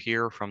isolate your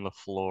pier from the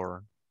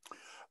floor?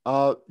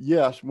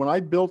 Yes, when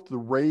I built the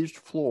raised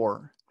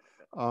floor,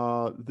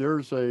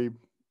 there's I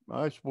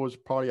suppose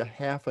probably a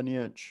 ½ an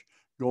inch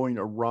going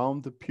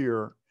around the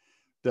pier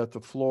that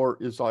the floor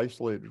is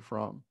isolated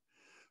from.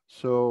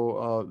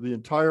 So the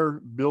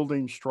entire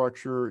building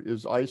structure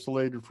is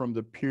isolated from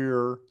the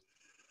pier.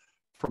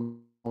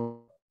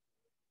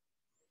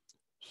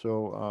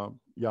 So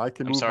yeah, I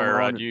can move sorry,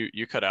 around. Rod,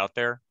 you cut out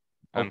there.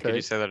 Okay. Could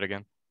you say that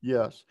again?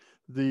 Yes,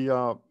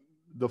 the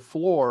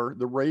floor,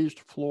 the raised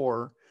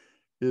floor,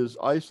 is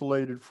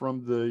isolated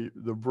from the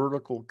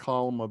vertical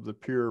column of the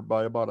pier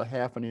by about a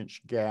 ½ an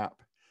inch gap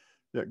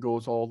that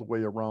goes all the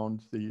way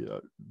around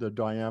the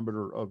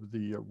diameter of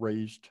the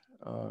raised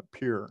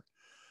pier.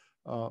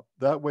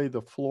 That way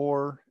the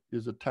floor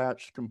is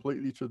attached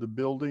completely to the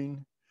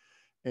building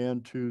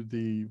and to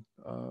the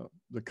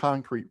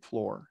concrete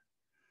floor.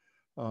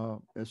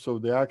 And so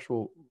the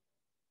actual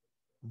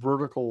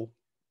vertical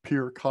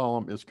pier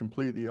column is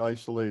completely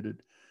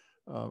isolated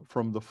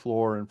from the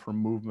floor and from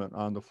movement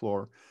on the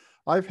floor.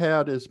 I've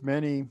had as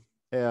many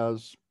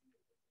as,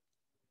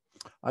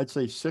 I'd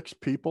say, 6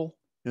 people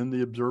in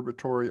the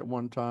observatory at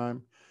one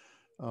time.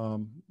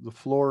 The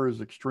floor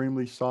is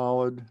extremely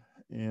solid,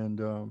 and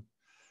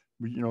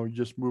you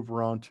just move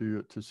around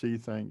to see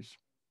things.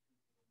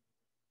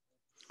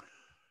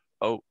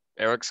 Oh,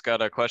 Eric's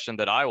got a question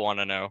that I want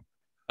to know.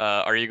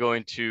 Are you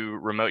going to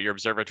remote your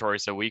observatory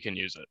so we can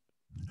use it?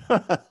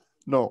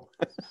 No.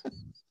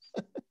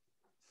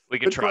 We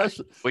could try.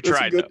 Question. We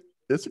tried.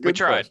 It's a good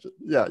question.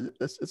 Yeah,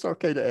 it's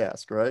okay to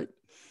ask, right?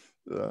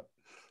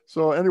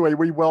 So anyway,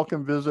 we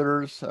welcome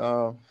visitors.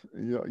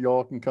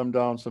 Y'all can come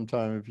down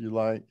sometime if you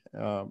like.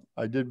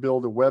 I did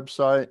build a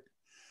website.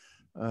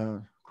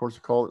 Of course, I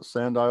call it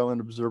Sand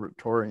Island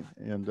Observatory.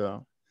 And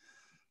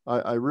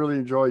I really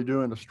enjoy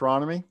doing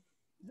astronomy.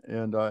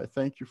 And I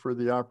thank you for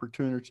the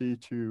opportunity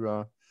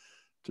to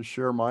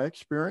share my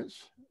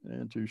experience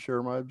and to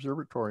share my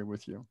observatory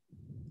with you.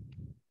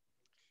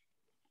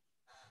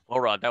 Well,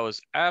 Rod, that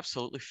was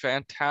absolutely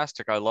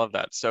fantastic. I love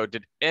that. So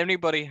did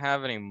anybody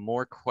have any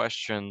more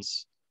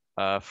questions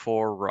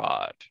for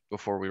Rod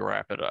before we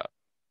wrap it up?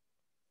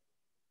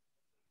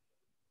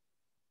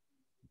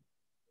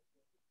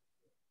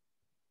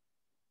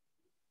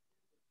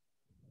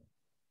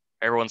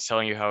 Everyone's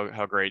telling you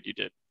how great you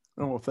did.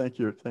 Oh, well, thank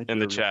you. Thank you. In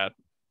the chat.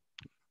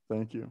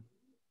 Thank you.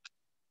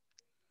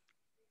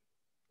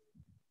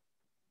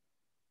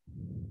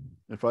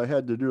 If I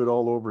had to do it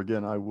all over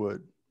again, I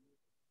would.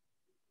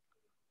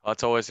 Well,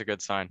 that's always a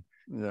good sign.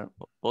 Yeah.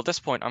 Well, at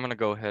this point, I'm going to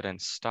go ahead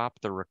and stop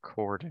the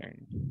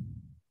recording.